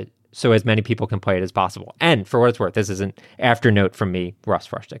so as many people can play it as possible. And for what it's worth, this is an afternote from me, Russ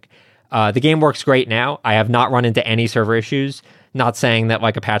Frushtick. The game works great now. I have not run into any server issues. Not saying that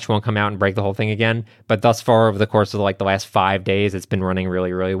like a patch won't come out and break the whole thing again, but thus far over the course of like the last 5 days, it's been running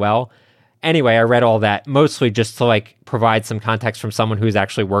really, really well. Anyway, I read all that mostly just to like provide some context from someone who's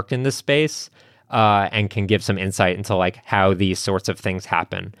actually worked in this space. and can give some insight into like how these sorts of things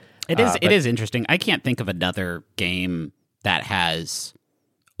happen. It is interesting. I can't think of another game that has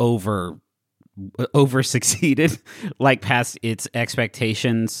over succeeded, like past its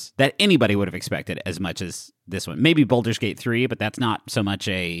expectations that anybody would have expected as much as this one. Maybe Baldur's Gate 3, but that's not so much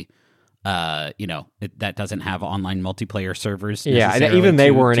a that doesn't have online multiplayer servers. Yeah, and even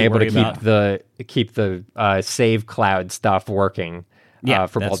they weren't able to keep the save cloud stuff working.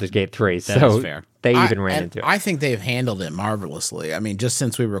 For Baldur's Gate 3. So fair. They even ran into it. I think they've handled it marvelously. I mean, just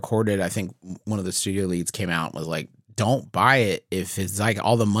since we recorded, I think one of the studio leads came out and was like, don't buy it if it's like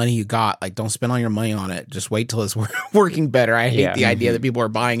all the money you got. Like, don't spend all your money on it. Just wait till it's working better. I hate the idea that people are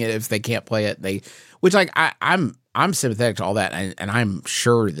buying it if they can't play it. Which like I'm sympathetic to all that, and I'm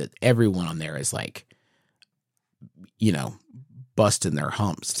sure that everyone on there is like, busting their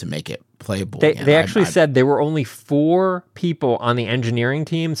humps to make it playable. They actually said there were only 4 people on the engineering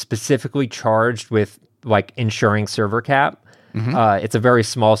team specifically charged with like ensuring server cap. Mm-hmm. It's a very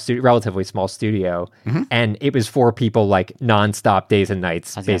small relatively small studio, and it was 4 people like nonstop days and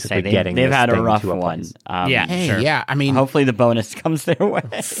nights, basically getting. They've had a rough one. Yeah. I mean, hopefully the bonus comes their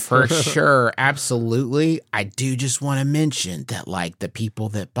way for sure. Absolutely. I do just want to mention that like the people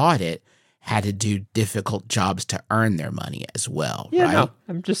that bought it had to do difficult jobs to earn their money as well. Yeah, right? no,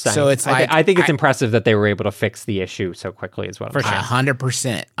 I'm just saying. So it's like I think it's impressive that they were able to fix the issue so quickly as well. For sure,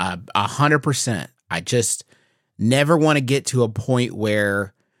 100%, 100%. I just never want to get to a point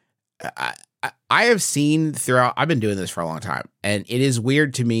where I have seen throughout. I've been doing this for a long time, and it is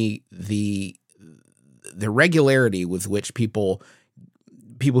weird to me the regularity with which people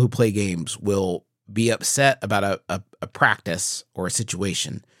who play games will be upset about a practice or a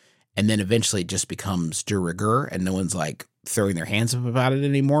situation. And then eventually it just becomes de rigueur and no one's like throwing their hands up about it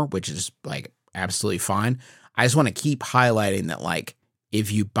anymore, which is like absolutely fine. I just want to keep highlighting that like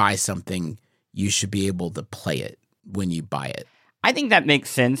if you buy something, you should be able to play it when you buy it. I think that makes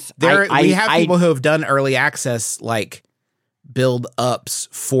sense. We have people who have done early access like build ups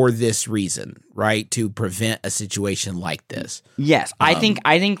for this reason, right? To prevent a situation like this. Yes, I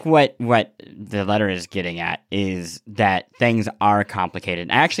think what the letter is getting at is that things are complicated.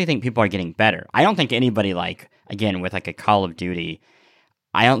 I actually think people are getting better. I don't think anybody like, again, with like a Call of Duty,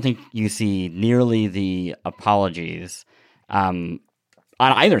 I don't think you see nearly the apologies on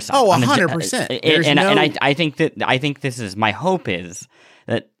either side. Oh, 100%. I think this is my hope is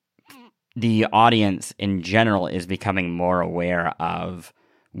that the audience in general is becoming more aware of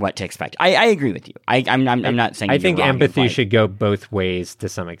what to expect. I agree with you. I'm not saying. I think empathy should go both ways to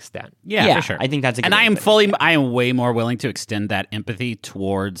some extent. Yeah, for sure. I think that's a good and I am way more willing to extend that empathy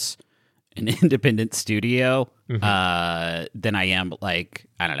towards an independent studio than I am like,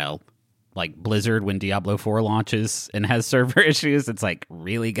 I don't know, like Blizzard when Diablo 4 launches and has server issues. It's like,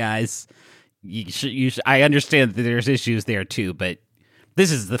 really, guys? You should, I understand that there's issues there too, but this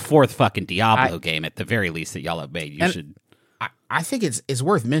is the 4th fucking Diablo game at the very least that y'all have made. You should. I think it's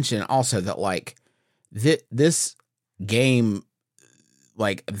worth mentioning also that like this game,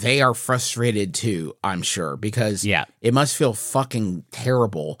 like they are frustrated too, I'm sure, because it must feel fucking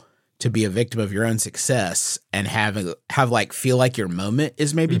terrible to be a victim of your own success and have like feel like your moment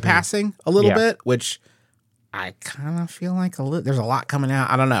is maybe passing a little bit, which I kind of feel like there's a lot coming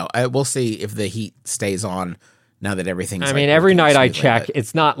out. I don't know. We'll see if the heat stays on now that everything's. I mean, every night I check,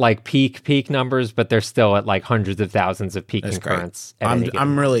 it's not like peak numbers, but they're still at like hundreds of thousands of peak concurrents.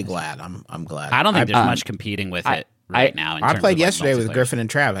 I'm really glad. I'm glad. I don't think there's much competing with it right now. I played yesterday with Griffin and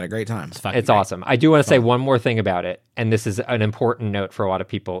Trav. Had a great time. It's awesome. I do want to say one more thing about it, and this is an important note for a lot of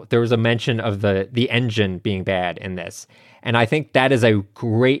people. There was a mention of the engine being bad in this, and I think that is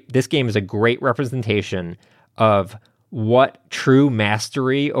this game is a great representation of what true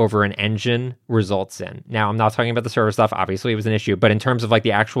mastery over an engine results in. Now, I'm not talking about the server stuff. Obviously, it was an issue. But in terms of like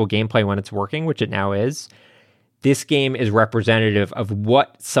the actual gameplay when it's working, which it now is, this game is representative of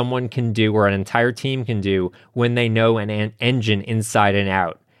what someone can do or an entire team can do when they know an engine inside and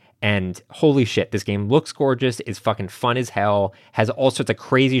out. And holy shit, this game looks gorgeous, is fucking fun as hell, has all sorts of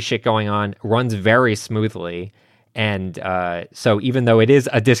crazy shit going on, runs very smoothly. And so even though it is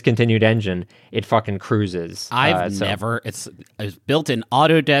a discontinued engine, it fucking cruises. It's built in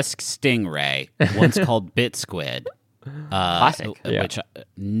Autodesk Stingray, once called BitSquid, which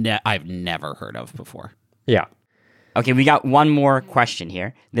I've never heard of before. Yeah. Okay, we got one more question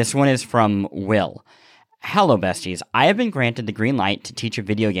here. This one is from Will. Hello, besties. I have been granted the green light to teach a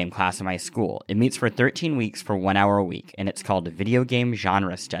video game class in my school. It meets for 13 weeks for 1 hour a week, and it's called Video Game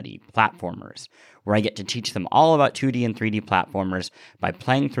Genre Study, Platformers. where I get to teach them all about 2D and 3D platformers by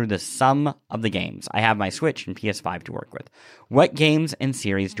playing through the sum of the games. I have my Switch and PS5 to work with. What games and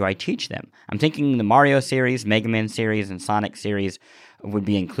series do I teach them? I'm thinking the Mario series, Mega Man series, and Sonic series would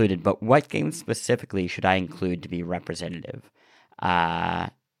be included, but what games specifically should I include to be representative?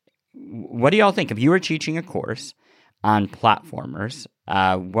 What do y'all think? If you were teaching a course on platformers,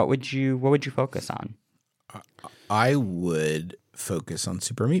 what would you focus on? I would focus on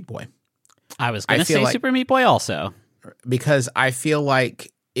Super Meat Boy. I was going to say Super Meat Boy also. Because I feel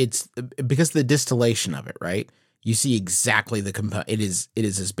like it's because of the distillation of it, right? You see exactly the component. It is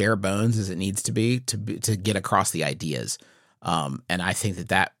as bare bones as it needs to be to get across the ideas. And I think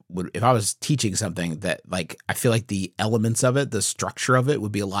that would, if I was teaching something that, like, I feel like the elements of it, the structure of it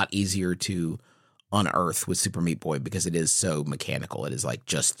would be a lot easier to unearth with Super Meat Boy because it is so mechanical. It is like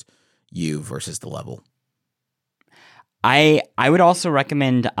just you versus the level. I would also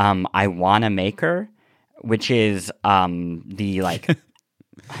recommend I Wanna Maker, which is the like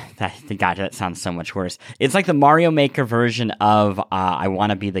God, that sounds so much worse. It's like the Mario Maker version of I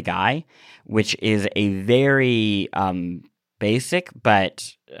Wanna Be the Guy, which is a very basic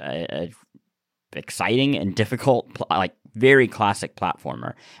but exciting and difficult, like very classic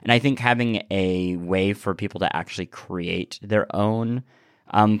platformer. And I think having a way for people to actually create their own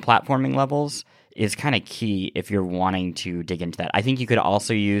platforming levels is kind of key if you're wanting to dig into that. I think you could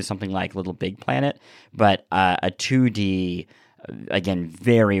also use something like Little Big Planet, but a 2D, again,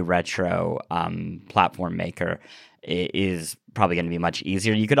 very retro platform maker is probably going to be much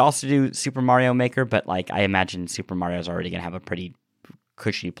easier. You could also do Super Mario Maker, but like I imagine Super Mario's already going to have a pretty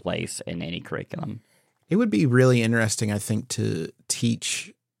cushy place in any curriculum. It would be really interesting, I think, to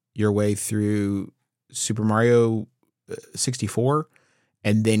teach your way through Super Mario 64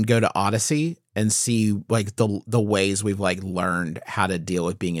 and then go to Odyssey and see like the ways we've like learned how to deal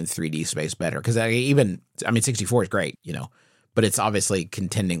with being in 3D space better. Because 64 is great, you know, but it's obviously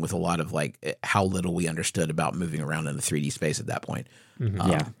contending with a lot of like how little we understood about moving around in the 3D space at that point.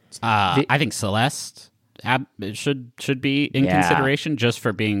 Mm-hmm. I think Celeste should be in consideration just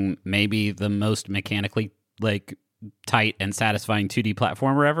for being maybe the most mechanically like tight and satisfying 2D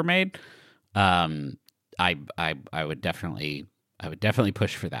platformer ever made. I would definitely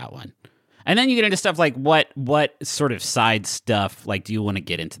push for that one. And then you get into stuff like what sort of side stuff, like do you want to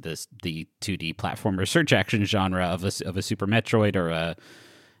get into the 2D platformer search action genre of a Super Metroid or a,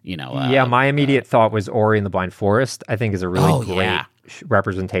 you know... my immediate thought was Ori and the Blind Forest, I think is a really great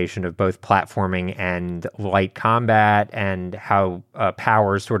representation of both platforming and light combat and how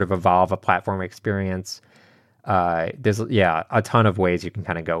powers sort of evolve a platform experience. There's a ton of ways you can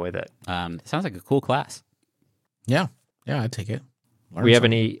kind of go with it. Sounds like a cool class. Yeah, I'd take it. We have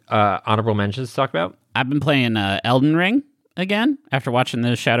any honorable mentions to talk about? I've been playing Elden Ring again after watching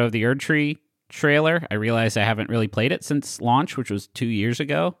the Shadow of the Erdtree trailer. I realized I haven't really played it since launch, which was 2 years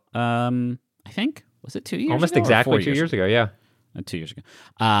ago. I think. Was it 2 years Almost ago? Exactly 2 years ago, yeah. 2 years ago.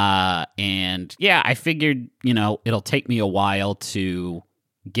 And yeah, I figured, it'll take me a while to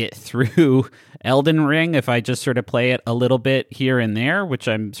get through Elden Ring if I just sort of play it a little bit here and there, which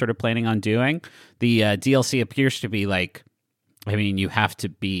I'm sort of planning on doing. The DLC appears to be like, you have to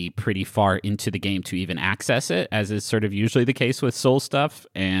be pretty far into the game to even access it, as is sort of usually the case with Soul stuff.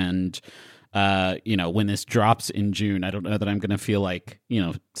 And, when this drops in June, I don't know that I'm going to feel like,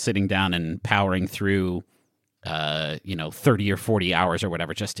 sitting down and powering through, 30 or 40 hours or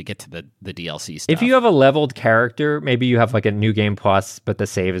whatever just to get to the DLC stuff. If you have a leveled character, maybe you have like a new game plus, but the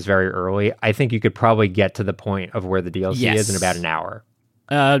save is very early, I think you could probably get to the point of where the DLC is in about an hour.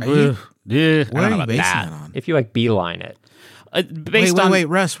 What are you basing that on? If you like beeline it. Wait,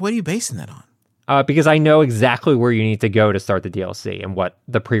 Russ, what are you basing that on? Because I know exactly where you need to go to start the DLC and what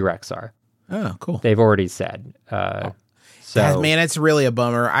the prereqs are. Oh, cool. They've already said. So man, it's really a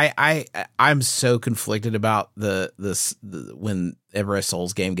bummer. I'm so conflicted about the whenever a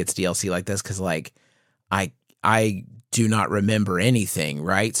Souls game gets DLC like this, because like I do not remember anything,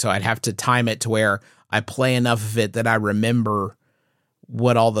 right? So I'd have to time it to where I play enough of it that I remember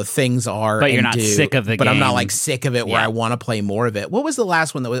what all the things are. But you're not sick of the game. But I'm not like sick of it where I want to play more of it. What was the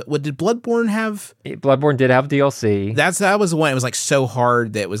last one what did Bloodborne have? Bloodborne did have DLC. That was the one. It was like so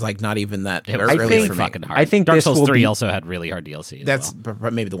hard that it was like not even that early for me. Fucking hard. I think Dark this Souls will 3 be, also had really hard DLC. That's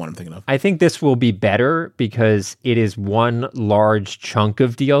maybe the one I'm thinking of. I think this will be better because it is one large chunk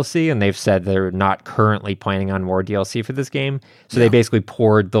of DLC, and they've said they're not currently planning on more DLC for this game. So they basically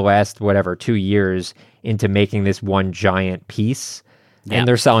poured the last 2 years into making this one giant piece. And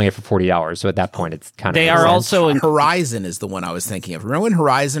they're selling it for $40. So at that point, it's kind of. They are also Horizon is the one I was thinking of. Remember when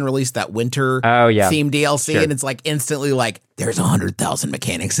Horizon released that winter theme DLC, and it's like instantly like, there's 100,000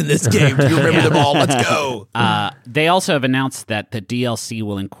 mechanics in this game. Do you remember them all? Let's go. They also have announced that the DLC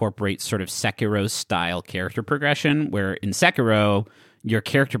will incorporate sort of Sekiro-style character progression, where in Sekiro, your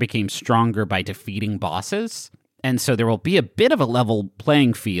character became stronger by defeating bosses. And so there will be a bit of a level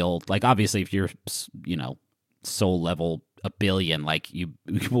playing field. Like, obviously, if you're, soul level 1 billion, like you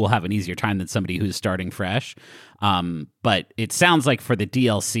will have an easier time than somebody who's starting fresh. But it sounds like for the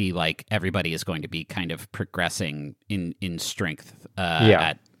DLC, like everybody is going to be kind of progressing in strength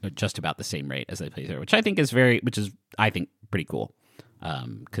at just about the same rate as they play through, which I think is pretty cool.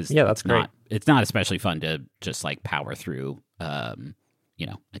 Because that's great. It's not especially fun to just like power through, a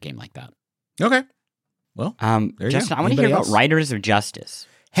game like that. Okay. Well, Justin, I want to hear about Riders of Justice.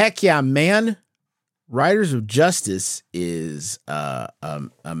 Heck yeah, man. Riders of Justice is a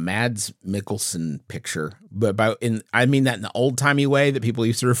Mads Mikkelsen picture, but I mean that in the old timey way that people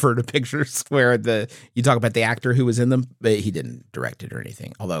used to refer to pictures, where you talk about the actor who was in them, but he didn't direct it or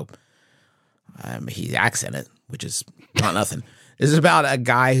anything. Although he acts in it, which is not nothing. This is about a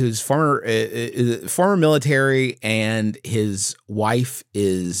guy who's former military, and his wife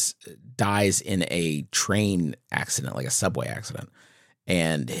dies in a train accident, like a subway accident.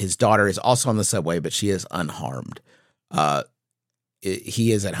 And his daughter is also on the subway, but she is unharmed.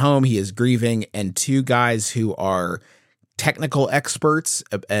 He is at home. He is grieving. And two guys who are technical experts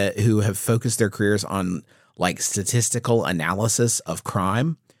who have focused their careers on like statistical analysis of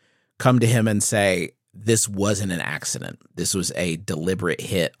crime come to him and say, this wasn't an accident. This was a deliberate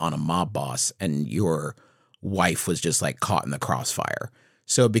hit on a mob boss, and your wife was just like caught in the crossfire.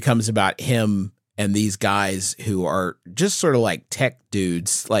 So it becomes about him and these guys who are just sort of like tech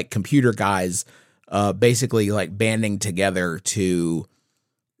dudes, like computer guys, basically like banding together to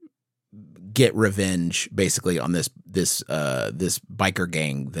get revenge, basically on this biker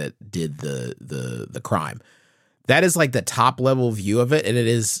gang that did the crime. That is like the top level view of it, and it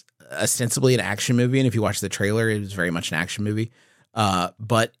is ostensibly an action movie. And if you watch the trailer, it is very much an action movie.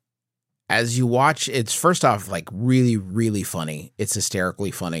 But as you watch, it's first off like really, really funny. It's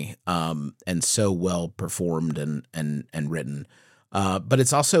hysterically funny, and so well performed and written. But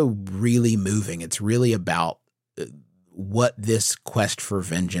it's also really moving. It's really about what this quest for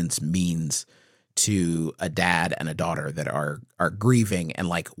vengeance means to a dad and a daughter that are grieving, and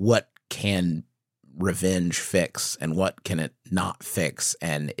like what can revenge fix and what can it not fix,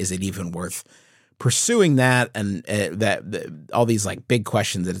 and is it even worth pursuing that? And all these like big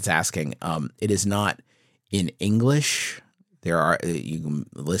questions that it's asking. It is not in English. You can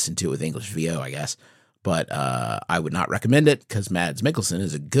listen to it with English VO, I guess, but I would not recommend it because Mads Mikkelsen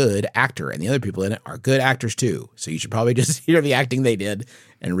is a good actor, and the other people in it are good actors too. So you should probably just hear the acting they did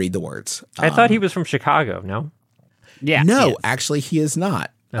and read the words. I thought he was from Chicago. No, no, actually he is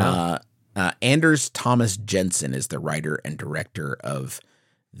not. Anders Thomas Jensen is the writer and director of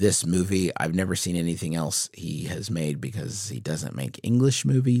this movie. I've never seen anything else he has made because he doesn't make English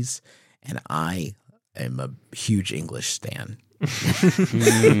movies, and I am a huge English stan. He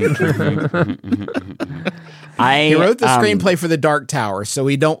wrote the screenplay for The Dark Tower, so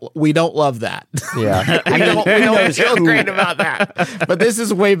we don't love that. Yeah, we don't feel great about that. But this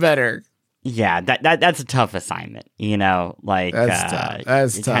is way better. Yeah, that's a tough assignment. Like that's tough.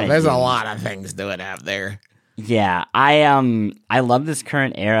 That's tough. There's a lot of things to it out there. Yeah, I love this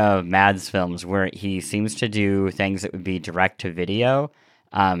current era of Mads films where he seems to do things that would be direct to video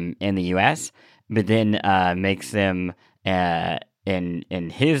in the US, but then makes them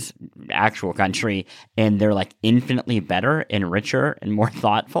in his actual country, and they're like infinitely better and richer and more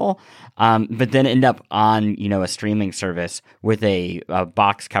thoughtful, but then end up on a streaming service with a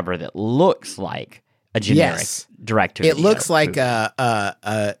box cover that looks like a generic direct to video. It looks like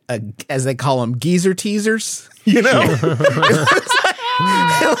a as they call them, geezer teasers. It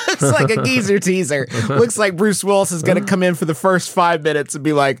looks like a geezer teaser. Looks like Bruce Willis is going to come in for the first 5 minutes and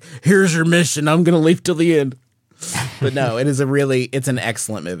be like, "Here's your mission. I'm going to leave till the end." But no, it's an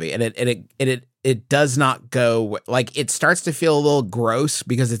excellent movie, and it does not go like, it starts to feel a little gross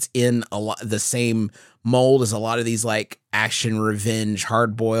because it's in a lot the same mold as a lot of these like action revenge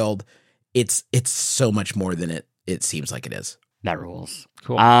hard boiled. It's so much more than it seems like it is. That rules.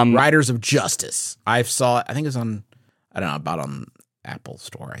 Cool. Riders of Justice. I saw it. I think it's on. I don't know, about on Apple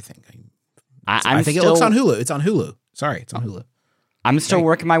Store. I think. I think it looks on Hulu. It's on Hulu. Sorry, it's on Hulu. I'm still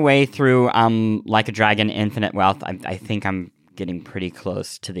working my way through Like a Dragon: Infinite Wealth. I think I'm getting pretty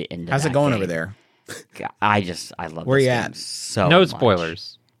close to the end of How's it going over there? I love Where this you game at? so no much.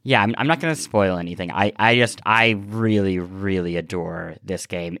 spoilers. Yeah, I'm not going to spoil anything. I really, really adore this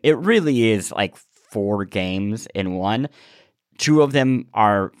game. It really is like 4 games in one. 2 of them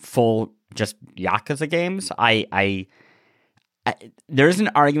are full just Yakuza games. There's an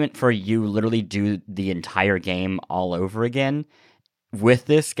argument for you literally do the entire game all over again with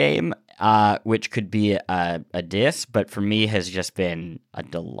this game, which could be a diss, but for me has just been a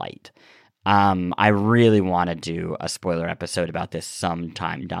delight. I really want to do a spoiler episode about this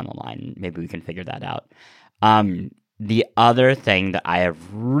sometime down the line. Maybe we can figure that out. The other thing that I have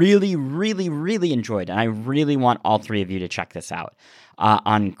really, really, really enjoyed, and I really want all 3 of you to check this out,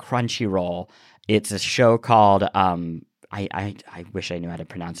 on Crunchyroll, it's a show called, I wish I knew how to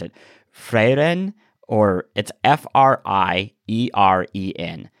pronounce it, Frieren, or it's Frieren,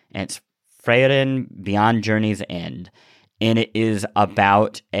 and it's Frieren Beyond Journey's End. And it is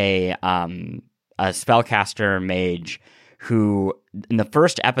about a spellcaster mage who, in the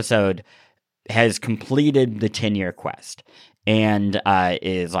first episode, has completed the 10-year quest and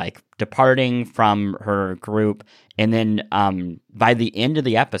is like departing from her group. And then by the end of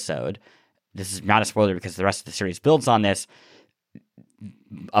the episode, this is not a spoiler because the rest of the series builds on this,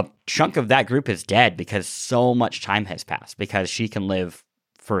 a chunk of that group is dead because so much time has passed, because she can live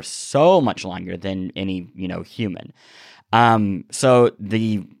for so much longer than any, human. So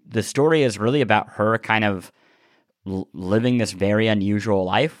the story is really about her kind of living this very unusual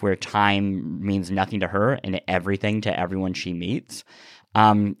life where time means nothing to her and everything to everyone she meets.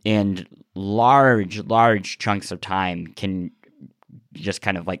 And large chunks of time can just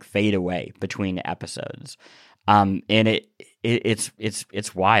kind of like fade away between episodes. And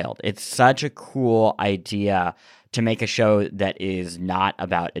it's wild. It's such a cool idea to make a show that is not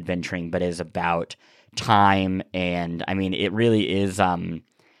about adventuring, but is about time. And I mean, it really is, oh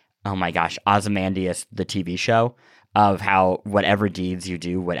my gosh, Ozymandias, the TV show, of how whatever deeds you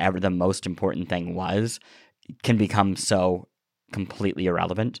do, whatever the most important thing was, can become so completely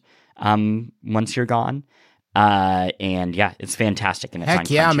irrelevant once you're gone. And yeah, it's fantastic. And it's Heck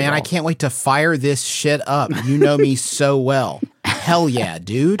yeah, man. I can't wait to fire this shit up. You know me so well. Hell yeah,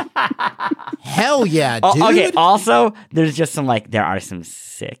 dude. Hell yeah, dude. Okay, also, there's just there are some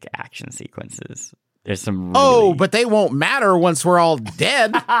sick action sequences. There's some really... Oh, but they won't matter once we're all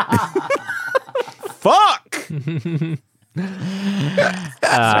dead. Fuck!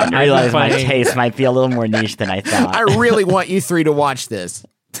 I realize my taste might be a little more niche than I thought. I really want you 3 to watch this.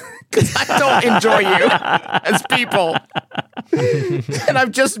 Because I don't enjoy you as people. And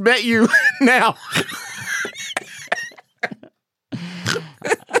I've just met you now.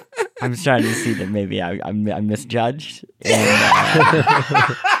 I'm starting to see that maybe I'm misjudged. And,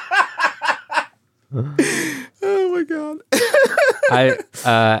 oh my god.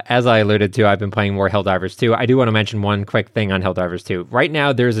 As I alluded to, I've been playing more Helldivers 2. I do want to mention one quick thing on Helldivers 2. Right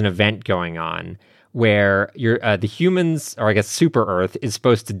now, there's an event going on where the humans, or I guess Super Earth, is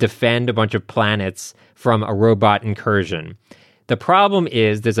supposed to defend a bunch of planets from a robot incursion. The problem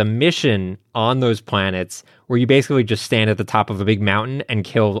is there's a mission on those planets where you basically just stand at the top of a big mountain and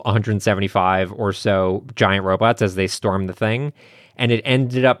kill 175 or so giant robots as they storm the thing. And it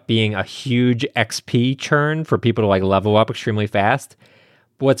ended up being a huge XP churn for people to level up extremely fast.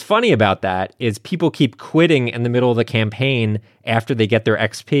 But what's funny about that is people keep quitting in the middle of the campaign after they get their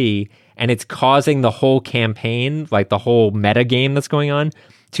XP, and it's causing the whole campaign, the whole meta game that's going on,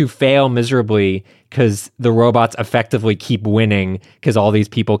 to fail miserably because the robots effectively keep winning because all these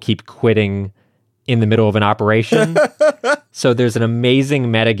people keep quitting in the middle of an operation. So there's an amazing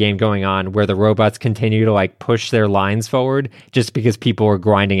meta game going on where the robots continue to push their lines forward just because people are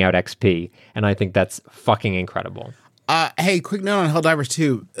grinding out XP. And I think that's fucking incredible. Hey, quick note on Helldivers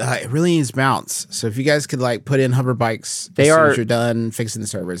 2. It really needs mounts. So if you guys could put in hover bikes as soon as you're done fixing the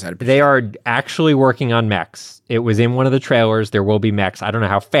servers, I'd appreciate it. They are actually working on mechs. It was in one of the trailers. There will be mechs. I don't know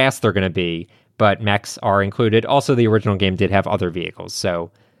how fast they're going to be, but mechs are included. Also, the original game did have other vehicles.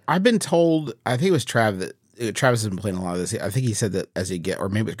 So I've been told, I think it was Trav, that Travis has been playing a lot of this. I think he said that as you get, or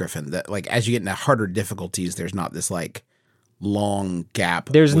maybe it's Griffin, that as you get into harder difficulties, there's not this long gap.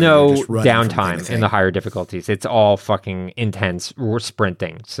 There's no downtime in the higher difficulties. It's all fucking intense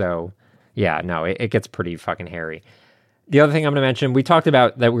sprinting. So yeah, no, it gets pretty fucking hairy. The other thing I'm going to mention, we talked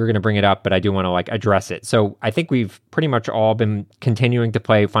about that we were going to bring it up, but I do want to address it. So I think we've pretty much all been continuing to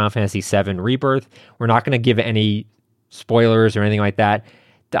play Final Fantasy VII Rebirth. We're not going to give any spoilers or anything like that.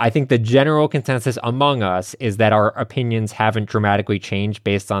 I think the general consensus among us is that our opinions haven't dramatically changed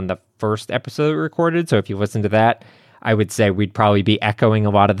based on the first episode we recorded. So if you listen to that, I would say we'd probably be echoing a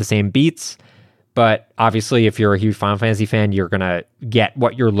lot of the same beats. But obviously, if you're a huge Final Fantasy fan, you're going to get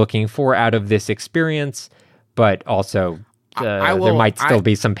what you're looking for out of this experience. But also, there might still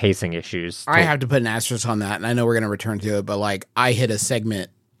be some pacing issues. I have to put an asterisk on that, and I know we're going to return to it, but like I hit a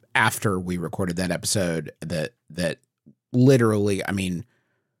segment after we recorded that episode that literally, I mean,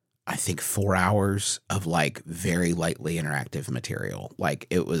 I think 4 hours of like very lightly interactive material. Like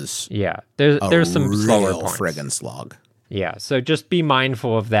it was, there's some slower points. Friggin' slog. Yeah, so just be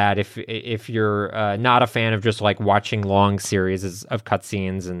mindful of that if you're not a fan of just like watching long series of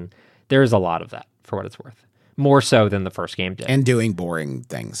cutscenes, and there's a lot of that for what it's worth. More so than the first game did. And doing boring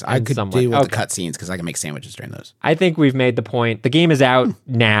things. I could deal with the cutscenes because I can make sandwiches during those. I think we've made the point. The game is out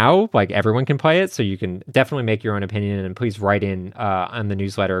now. Like, everyone can play it, so you can definitely make your own opinion. And please write in on the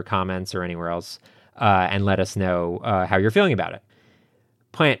newsletter, comments, or anywhere else, and let us know how you're feeling about it.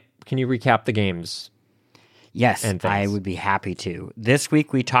 Plant, can you recap the games? Yes, I would be happy to. This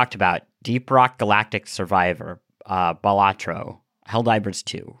week we talked about Deep Rock Galactic Survivor, Balatro, Helldivers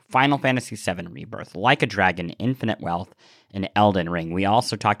 2, Final Fantasy VII Rebirth, Like a Dragon, Infinite Wealth, and Elden Ring. We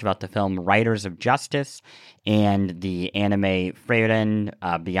also talked about the film Riders of Justice and the anime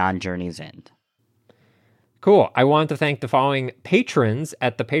Frieren Beyond Journey's End. Cool. I want to thank the following patrons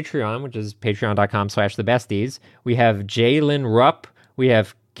at the Patreon, which is patreon.com/thebesties. We have Jalen Rupp. We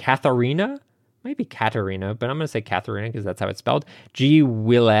have Katharina. Maybe Katarina, but I'm going to say Katharina because that's how it's spelled. G.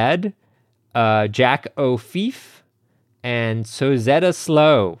 Willad, Jack O'Fief, and Sozetta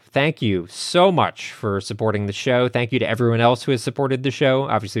Slow. Thank you so much for supporting the show. Thank you to everyone else who has supported the show.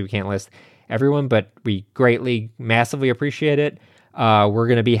 Obviously, we can't list everyone, but we greatly, massively appreciate it. We're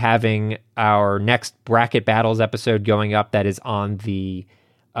going to be having our next Bracket Battles episode going up that is on the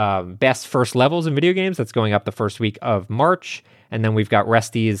best first levels in video games. That's going up the first week of March. And then we've got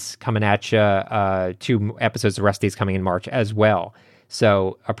Resties coming at you, 2 episodes of Resties coming in March as well.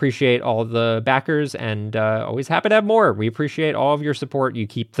 So appreciate all the backers, and always happy to have more. We appreciate all of your support. You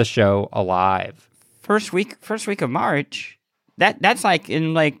keep the show alive. First week of March. That's like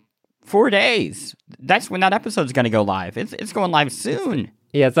in like 4 days. That's when that episode's going to go live. It's going live soon.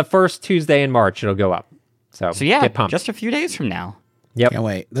 Yeah, it's the first Tuesday in March. It'll go up. So yeah, get pumped. Just a few days from now. Yep. Can't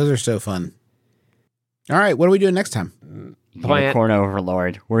wait. Those are so fun. All right, what are we doing next time? Unicorn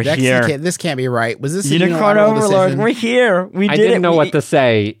Overlord. We're Dex, here. This can't be right. Was this a Unicorn Overlord? decision? We're here. We did it. I didn't know what to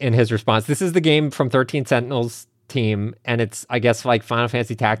say in his response. This is the game from 13 Sentinels team, and it's, I guess, like Final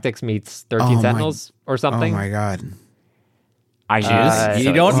Fantasy Tactics meets 13 Sentinels or something. Oh my god!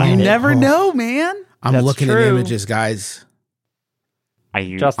 You never know, man. I'm looking at images, guys. Are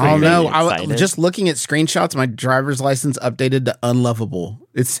you? Oh no! I'm just looking at screenshots. My driver's license updated to unlovable.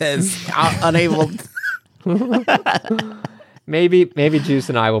 It says unable. Maybe Juice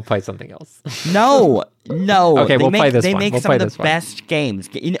and I will play something else. No. Okay, we'll play this one. They make we'll some of the best games.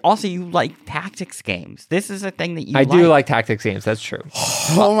 Also, you like tactics games. This is a thing that you I do like tactics games. That's true.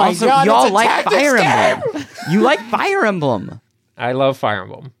 Oh my god! Y'all like Fire Emblem. You like Fire Emblem. I love Fire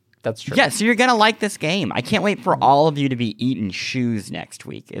Emblem. That's true. Yeah, so you're gonna like this game. I can't wait for all of you to be eating shoes next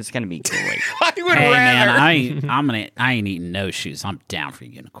week. It's gonna be great. Man, I ain't eating no shoes. I'm down for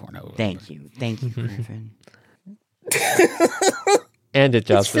Unicorn Overlord. Thank you, Griffin. And it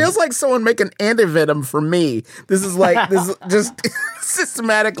just feels like someone making antivenom for me. This is just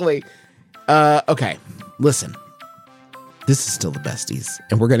systematically. Okay, listen. This is still the besties,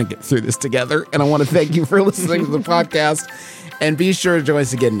 and we're gonna get through this together. And I want to thank you for listening to the podcast. And be sure to join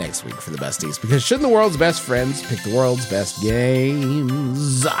us again next week for the besties, because shouldn't the world's best friends pick the world's best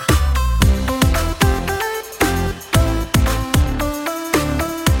games?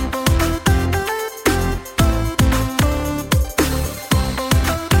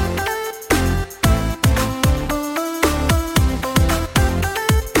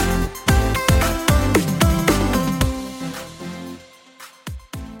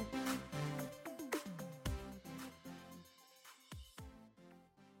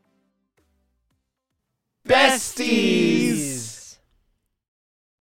 Besties!